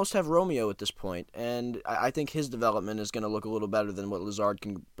rather almost have Romeo at this point, and I think his development is going to look a little better than what Lazard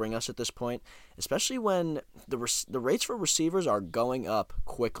can bring us at this point, especially when the rates for receivers are going up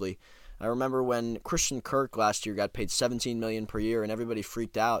quickly. I remember when Christian Kirk last year got paid $17 million per year, and everybody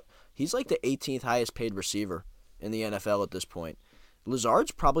freaked out. He's like the 18th highest paid receiver in the NFL at this point.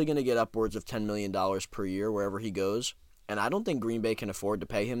 Lazard's probably going to get upwards of $10 million per year wherever he goes, and I don't think Green Bay can afford to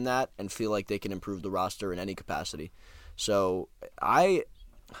pay him that and feel like they can improve the roster in any capacity. So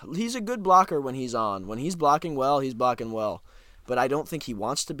he's a good blocker when he's on. When he's blocking well, he's blocking well. But I don't think he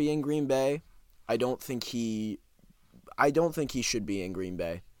wants to be in Green Bay. I don't think he should be in Green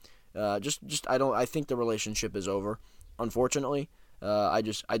Bay. I think the relationship is over, unfortunately. I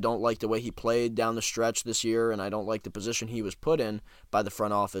don't like the way he played down the stretch this year, and I don't like the position he was put in by the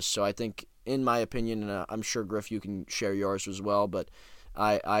front office. So I think, in my opinion, and I'm sure, Griff, you can share yours as well, but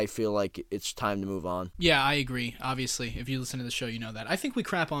I feel like it's time to move on. Yeah, I agree. Obviously, if you listen to the show, you know that. I think we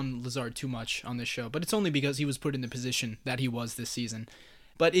crap on Lazard too much on this show, but it's only because he was put in the position that he was this season.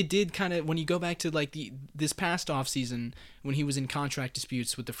 But it did kind of, when you go back to like this past offseason, when he was in contract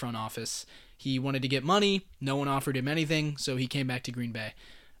disputes with the front office, he wanted to get money. No one offered him anything, so he came back to Green Bay.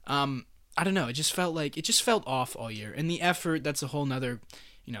 I don't know. It just felt off all year. And the effort, that's a whole nother,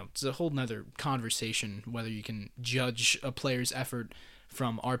 it's a whole nother conversation, whether you can judge a player's effort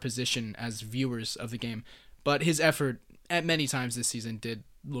from our position as viewers of the game. But his effort at many times this season did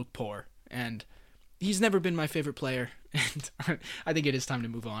look poor. And he's never been my favorite player. And I think it is time to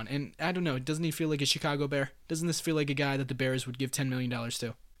move on. And I don't know, doesn't he feel like a Chicago Bear? Doesn't this feel like a guy that the Bears would give $10 million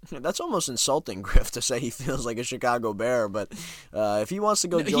to? That's almost insulting, Griff, to say he feels like a Chicago Bear. But if he wants to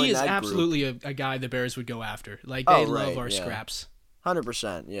go join that group... He is absolutely a guy the Bears would go after. Like, they love our scraps.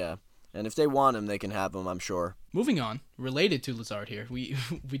 100%, yeah. And if they want him, they can have him, I'm sure. Moving on, related to Lazard here, we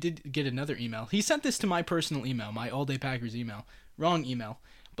did get another email. He sent this to my personal email, my All Day Packers email. Wrong email,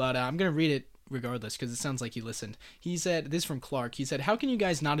 but I'm going to read it regardless because it sounds like he listened. He said, this is from Clark, he said, how can you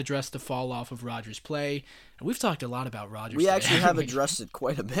guys not address the fall off of Rodgers' play? And we've talked a lot about Rodgers. We today, actually haven't have we? addressed it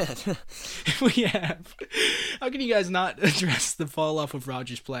quite a bit. We have. How can you guys not address the fall off of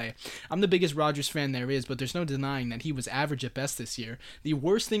Rodgers' play? I'm the biggest Rodgers fan there is, but there's no denying that he was average at best this year. The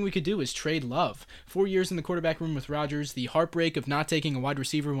worst thing we could do is trade Love. 4 years in the quarterback room with Rodgers, the heartbreak of not taking a wide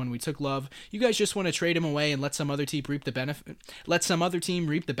receiver when we took Love. You guys just want to trade him away and let some other team reap the benefit. Let some other team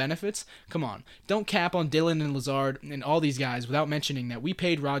reap the benefits? Come on. Don't cap on Dylan and Lazard and all these guys without mentioning that we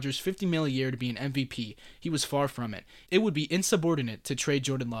paid Rodgers $50 million a year to be an MVP. He was far from it. It would be insubordinate to trade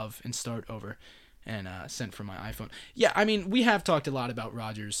Jordan Love and start over. And sent from my iPhone. Yeah, I mean, we have talked a lot about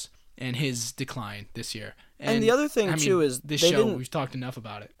Rodgers and his decline this year. And the other thing, too, is this they show, didn't- we've talked enough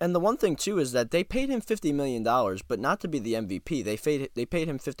about it. And the one thing, too, is that they paid him $50 million, but not to be the MVP. They paid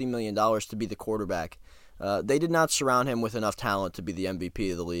him $50 million to be the quarterback. They did not surround him with enough talent to be the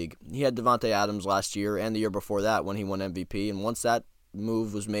MVP of the league. He had Devontae Adams last year and the year before that when he won MVP, and once that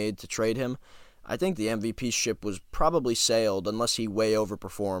move was made to trade him, I think the MVP ship was probably sailed unless he way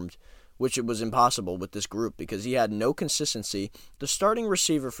overperformed, which it was impossible with this group because he had no consistency. The starting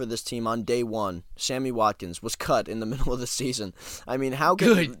receiver for this team on day one, Sammy Watkins, was cut in the middle of the season. I mean, how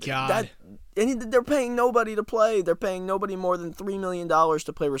Good God. And they're paying nobody to play. They're paying nobody more than $3 million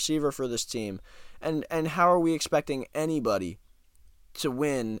to play receiver for this team. And how are we expecting anybody to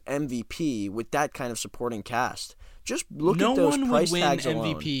win MVP with that kind of supporting cast? Just look at those price tags alone. No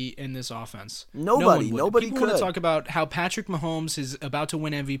one would win MVP in this offense. Nobody People want could. to talk about how Patrick Mahomes is about to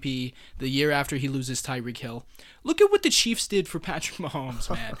win MVP the year after he loses Tyreek Hill. Look at what the Chiefs did for Patrick Mahomes,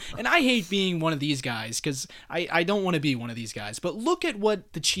 man. And I hate being one of these guys because I don't want to be one of these guys. But look at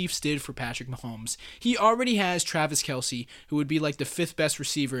what the Chiefs did for Patrick Mahomes. He already has Travis Kelce, who would be like the 5th best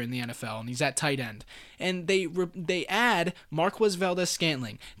receiver in the NFL, and he's at tight end. And they add Marquez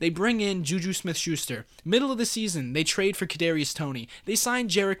Valdes-Scantling. They bring in Juju Smith-Schuster. Middle of the season, they trade for Kadarius Toney. They signed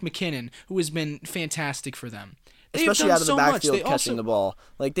Jerick McKinnon, who has been fantastic for them. Especially out of the backfield catching the ball.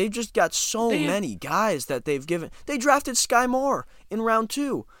 Like, they've just got so many guys that they've given. They drafted Sky Moore in round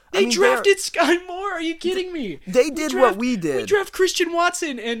 2. They drafted Sky Moore? Are you kidding me? They did what we did. We draft Christian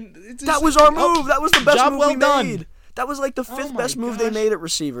Watson, and that was our move. That was the best move we done. made. That was like the 5th best move they made at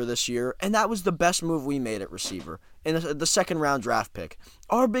receiver this year, and that was the best move we made at receiver in the second-round draft pick.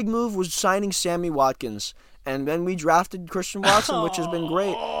 Our big move was signing Sammy Watkins, and then we drafted Christian Watson, which has been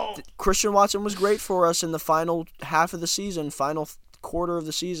great. Christian Watson was great for us in the final half of the season, final quarter of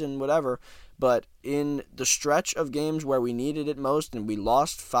the season, whatever. But in the stretch of games where we needed it most, and we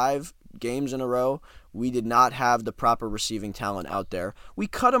lost 5 games in a row, we did not have the proper receiving talent out there. We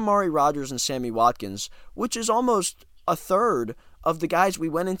cut Amari Rodgers and Sammy Watkins, which is almost a third of the guys we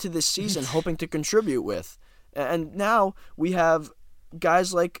went into this season hoping to contribute with. And now we have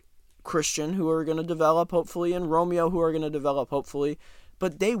guys like Christian who are going to develop hopefully, and Romeo who are going to develop hopefully,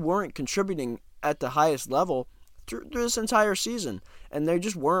 but they weren't contributing at the highest level through this entire season, and they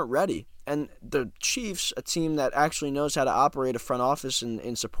just weren't ready. And the Chiefs, a team that actually knows how to operate a front office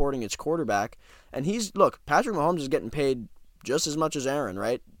in supporting its quarterback, and Patrick Mahomes is getting paid just as much as Aaron,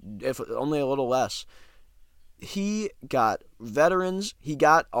 right? If only a little less. He got veterans. He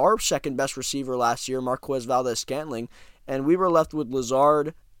got our second best receiver last year, Marquez Valdes-Scantling, and we were left with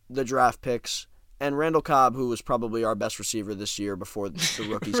Lazard, the draft picks, and Randall Cobb, who was probably our best receiver this year before the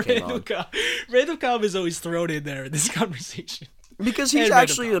rookies came on. Randall Cobb is always thrown in there in this conversation. Because he's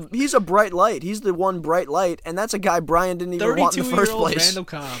actually he's a bright light. He's the one bright light, and that's a guy Brian didn't even want in the first place. Randall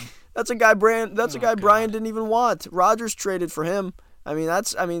Cobb. That's a guy Brian didn't even want. Rodgers traded for him.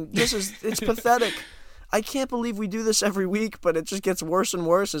 It's pathetic. I can't believe we do this every week, but it just gets worse and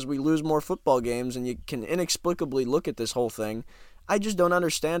worse as we lose more football games, and you can inexplicably look at this whole thing. I just don't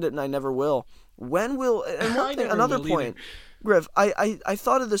understand it, and I never will. When will? And another point, Griff. I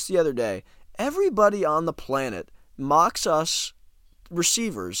thought of this the other day. Everybody on the planet mocks us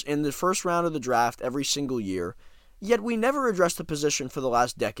receivers in the first round of the draft every single year, yet we never address the position for the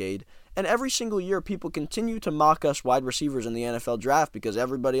last decade, and every single year people continue to mock us wide receivers in the NFL draft because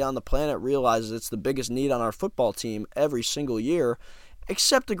everybody on the planet realizes it's the biggest need on our football team every single year,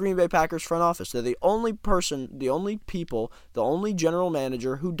 except the Green Bay Packers front office. They're the only person, the only people, the only general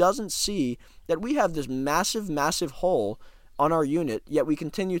manager who doesn't see that we have this massive, massive hole on our unit, yet we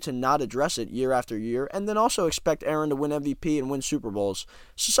continue to not address it year after year, and then also expect Aaron to win MVP and win Super Bowls.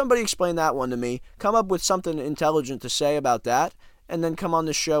 So somebody explain that one to me. Come up with something intelligent to say about that, and then come on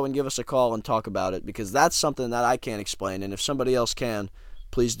the show and give us a call and talk about it, because that's something that I can't explain, and if somebody else can,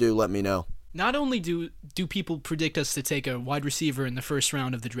 please do let me know. Not only do people predict us to take a wide receiver in the first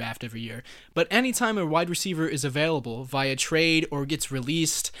round of the draft every year, but anytime a wide receiver is available via trade or gets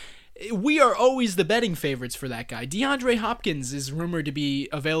released, we are always the betting favorites for that guy. DeAndre Hopkins is rumored to be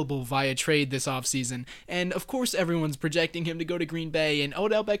available via trade this offseason, and of course everyone's projecting him to go to Green Bay, and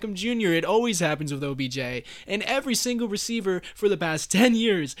Odell Beckham Jr., it always happens with OBJ, and every single receiver for the past 10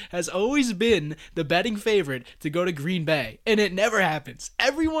 years has always been the betting favorite to go to Green Bay, and it never happens.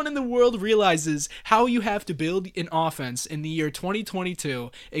 Everyone in the world realizes how you have to build an offense in the year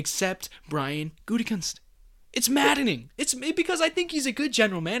 2022, except Brian Gutekunst. It's maddening. It's because I think he's a good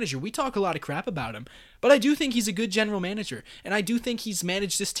general manager. We talk a lot of crap about him, but I do think he's a good general manager, and I do think he's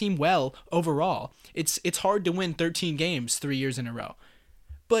managed this team well overall. It's hard to win 13 games 3 years in a row,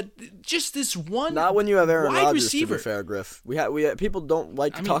 but just this one. Not when you have Aaron wide Rodgers. receiver. To be fair, Griff, we people don't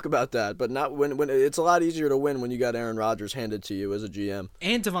like to talk about that, but not when it's a lot easier to win when you got Aaron Rodgers handed to you as a GM.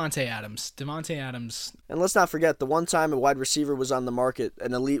 And Devontae Adams. And let's not forget the one time a wide receiver was on the market,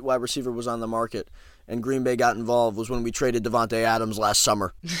 an elite wide receiver was on the market, and Green Bay got involved was when we traded Devontae Adams last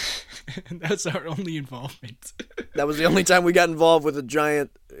summer. That's our only involvement. That was the only time we got involved with a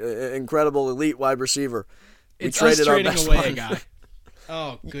giant, incredible, elite wide receiver. It's we traded us trading our best away one. a guy.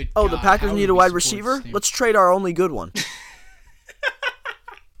 Oh, good Oh, God. the Packers How need would a we wide support receiver? this team? Let's trade our only good one.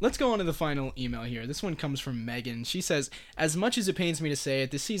 Let's go on to the final email here. This one comes from Megan. She says, as much as it pains me to say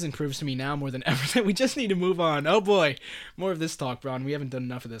it, this season proves to me now more than ever that we just need to move on. Oh boy, more of this talk, Braun. We haven't done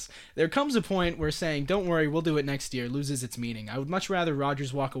enough of this. There comes a point where saying, don't worry, we'll do it next year, loses its meaning. I would much rather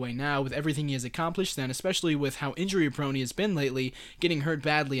Rodgers walk away now with everything he has accomplished than, especially with how injury-prone he has been lately, getting hurt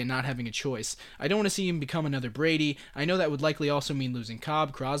badly and not having a choice. I don't want to see him become another Brady. I know that would likely also mean losing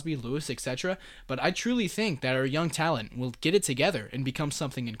Cobb, Crosby, Lewis, etc., but I truly think that our young talent will get it together and become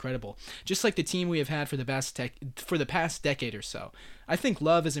something incredible. Just like the team we have had for the past decade or so. I think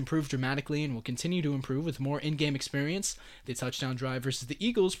Love has improved dramatically and will continue to improve with more in-game experience. The touchdown drive versus the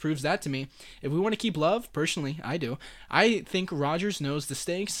Eagles proves that to me. If we want to keep Love, personally, I do. I think Rodgers knows the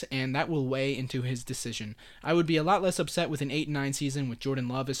stakes, and that will weigh into his decision. I would be a lot less upset with an 8-9 season with Jordan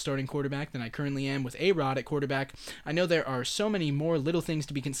Love as starting quarterback than I currently am with A-Rod at quarterback. I know there are so many more little things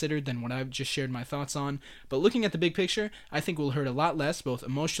to be considered than what I've just shared my thoughts on, but looking at the big picture, I think we'll hurt a lot less, both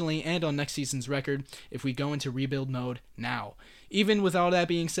emotionally and on next season's record, if we go into rebuild mode now. Even with all that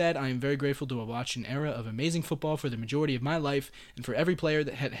being said, I am very grateful to have watched an era of amazing football for the majority of my life and for every player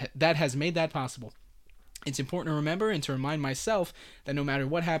that has made that possible. It's important to remember and to remind myself that no matter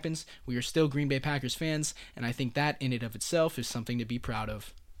what happens, we are still Green Bay Packers fans, and I think that in and of itself is something to be proud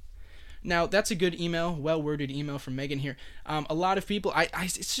of. Now, that's a good email, well-worded email from Megan here. A lot of people,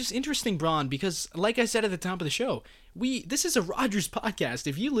 it's just interesting, Braun, because like I said at the top of the show, this is a Rodgers podcast.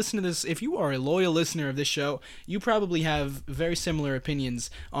 If you listen to this, if you are a loyal listener of this show, you probably have very similar opinions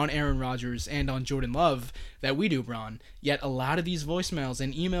on Aaron Rodgers and on Jordan Love that we do, Braun. Yet a lot of these voicemails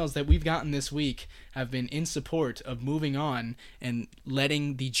and emails that we've gotten this week have been in support of moving on and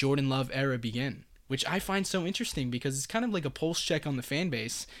letting the Jordan Love era begin, which I find so interesting because it's kind of like a pulse check on the fan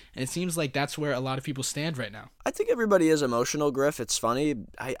base, and it seems like that's where a lot of people stand right now. I think everybody is emotional, Griff. It's funny.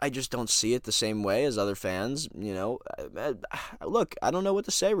 I just don't see it the same way as other fans. You know, look, I don't know what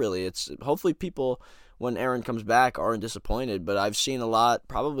to say, really. It's hopefully people, when Aaron comes back, aren't disappointed, but I've seen a lot,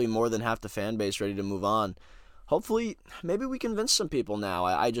 probably more than half the fan base ready to move on. Hopefully, maybe we convince some people now.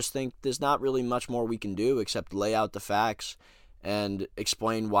 I just think there's not really much more we can do except lay out the facts and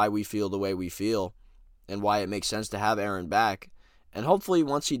explain why we feel the way we feel and why it makes sense to have Aaron back. And hopefully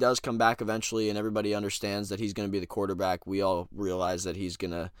once he does come back eventually and everybody understands that he's going to be the quarterback, we all realize that he's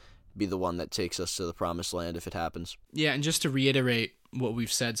going to be the one that takes us to the promised land if it happens. Yeah, and just to reiterate what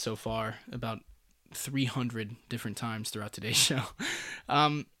we've said so far about 300 different times throughout today's show,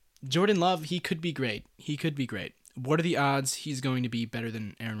 Jordan Love, he could be great. He could be great. What are the odds he's going to be better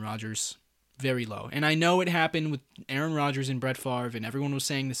than Aaron Rodgers? Very low. And I know it happened with Aaron Rodgers and Brett Favre, and everyone was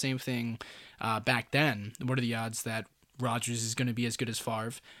saying the same thing back then. What are the odds that Rodgers is going to be as good as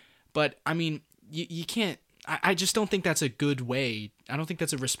Favre? But, I mean, you can't... I just don't think that's a good way. I don't think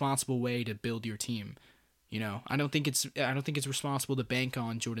that's a responsible way to build your team. You know, I don't think it's responsible to bank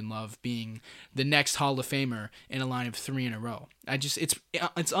on Jordan Love being the next Hall of Famer in a line of 3 in a row.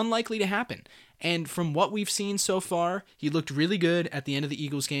 It's unlikely to happen. And from what we've seen so far, he looked really good at the end of the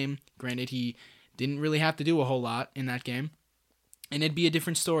Eagles game. Granted, he didn't really have to do a whole lot in that game. And it'd be a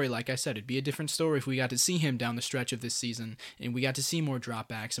different story, like I said. It'd be a different story if we got to see him down the stretch of this season, and we got to see more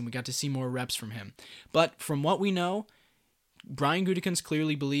dropbacks, and we got to see more reps from him. But from what we know, Brian Gutekunst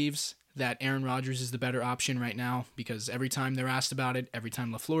clearly believes that Aaron Rodgers is the better option right now, because every time they're asked about it, every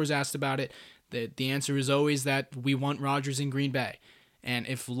time LaFleur's asked about it, the answer is always that we want Rodgers in Green Bay. And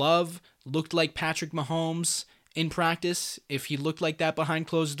if Love looked like Patrick Mahomes in practice, if he looked like that behind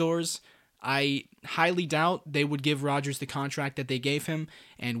closed doors, I highly doubt they would give Rodgers the contract that they gave him,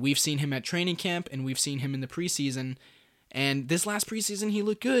 and we've seen him at training camp, and we've seen him in the preseason. And this last preseason, he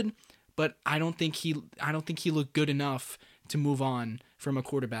looked good, but I don't think he looked good enough to move on from a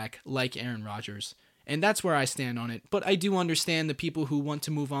quarterback like Aaron Rodgers. And that's where I stand on it. But I do understand the people who want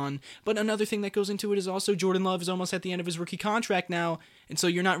to move on. But another thing that goes into it is also Jordan Love is almost at the end of his rookie contract now. And so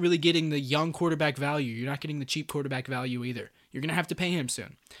you're not really getting the young quarterback value. You're not getting the cheap quarterback value either. You're going to have to pay him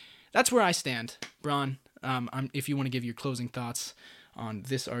soon. That's where I stand. Braun, if you want to give your closing thoughts on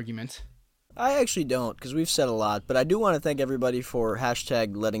this argument. I actually don't, because we've said a lot, but I do want to thank everybody for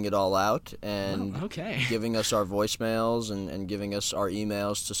hashtag letting it all out and giving us our voicemails and giving us our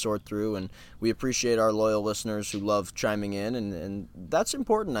emails to sort through, and we appreciate our loyal listeners who love chiming in, and that's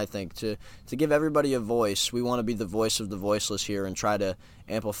important, I think, to give everybody a voice. We want to be the voice of the voiceless here and try to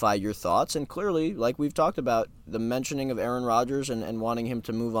amplify your thoughts, and clearly, like we've talked about, the mentioning of Aaron Rodgers and wanting him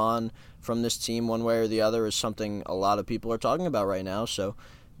to move on from this team one way or the other is something a lot of people are talking about right now, so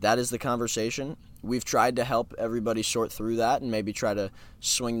that is the conversation. We've tried to help everybody sort through that and maybe try to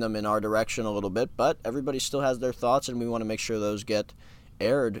swing them in our direction a little bit, but everybody still has their thoughts, and we want to make sure those get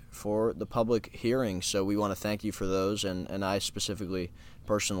aired for the public hearing. So we want to thank you for those, and I specifically,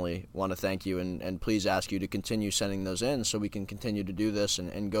 personally, want to thank you and please ask you to continue sending those in so we can continue to do this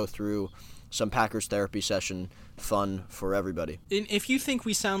and go through some Packers therapy session fun for everybody. And if you think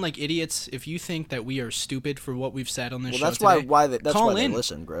we sound like idiots, if you think that we are stupid for what we've said on this show that's today, why they in.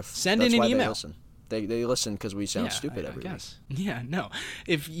 listen, Griff. Send that's in why an email. They listen. They listen because we sound stupid every week. Yeah, no.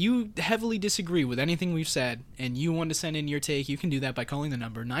 If you heavily disagree with anything we've said and you want to send in your take, you can do that by calling the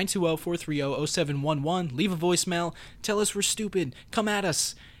number 920-430-0711. Leave a voicemail. Tell us we're stupid. Come at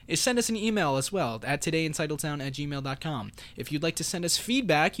us. Send us an email as well at todayintitletown@gmail.com. If you'd like to send us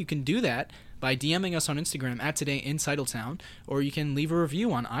feedback, you can do that by DMing us on Instagram at todayintitletown, or you can leave a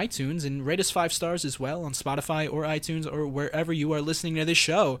review on iTunes and rate us 5 stars as well on Spotify or iTunes or wherever you are listening to this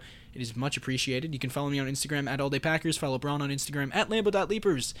show. It is much appreciated. You can follow me on Instagram at AllDayPackers, follow Braun on Instagram at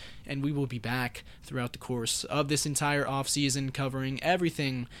Lambo.Leapers, and we will be back throughout the course of this entire offseason covering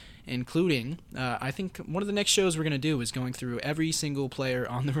everything, including, I think one of the next shows we're going to do is going through every single player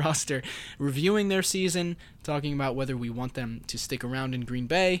on the roster, reviewing their season, talking about whether we want them to stick around in Green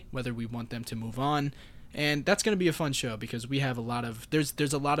Bay, whether we want them to move on, and that's going to be a fun show because we have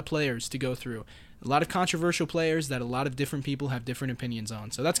there's a lot of players to go through, a lot of controversial players that a lot of different people have different opinions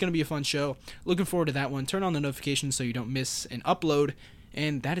on, so that's going to be a fun show. Looking forward to that one. Turn on the notifications so you don't miss an upload,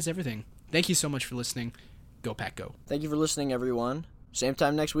 and that is everything. Thank you so much for listening. Go Pack Go. Thank you for listening, everyone. Same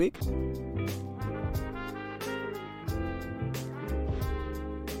time next week.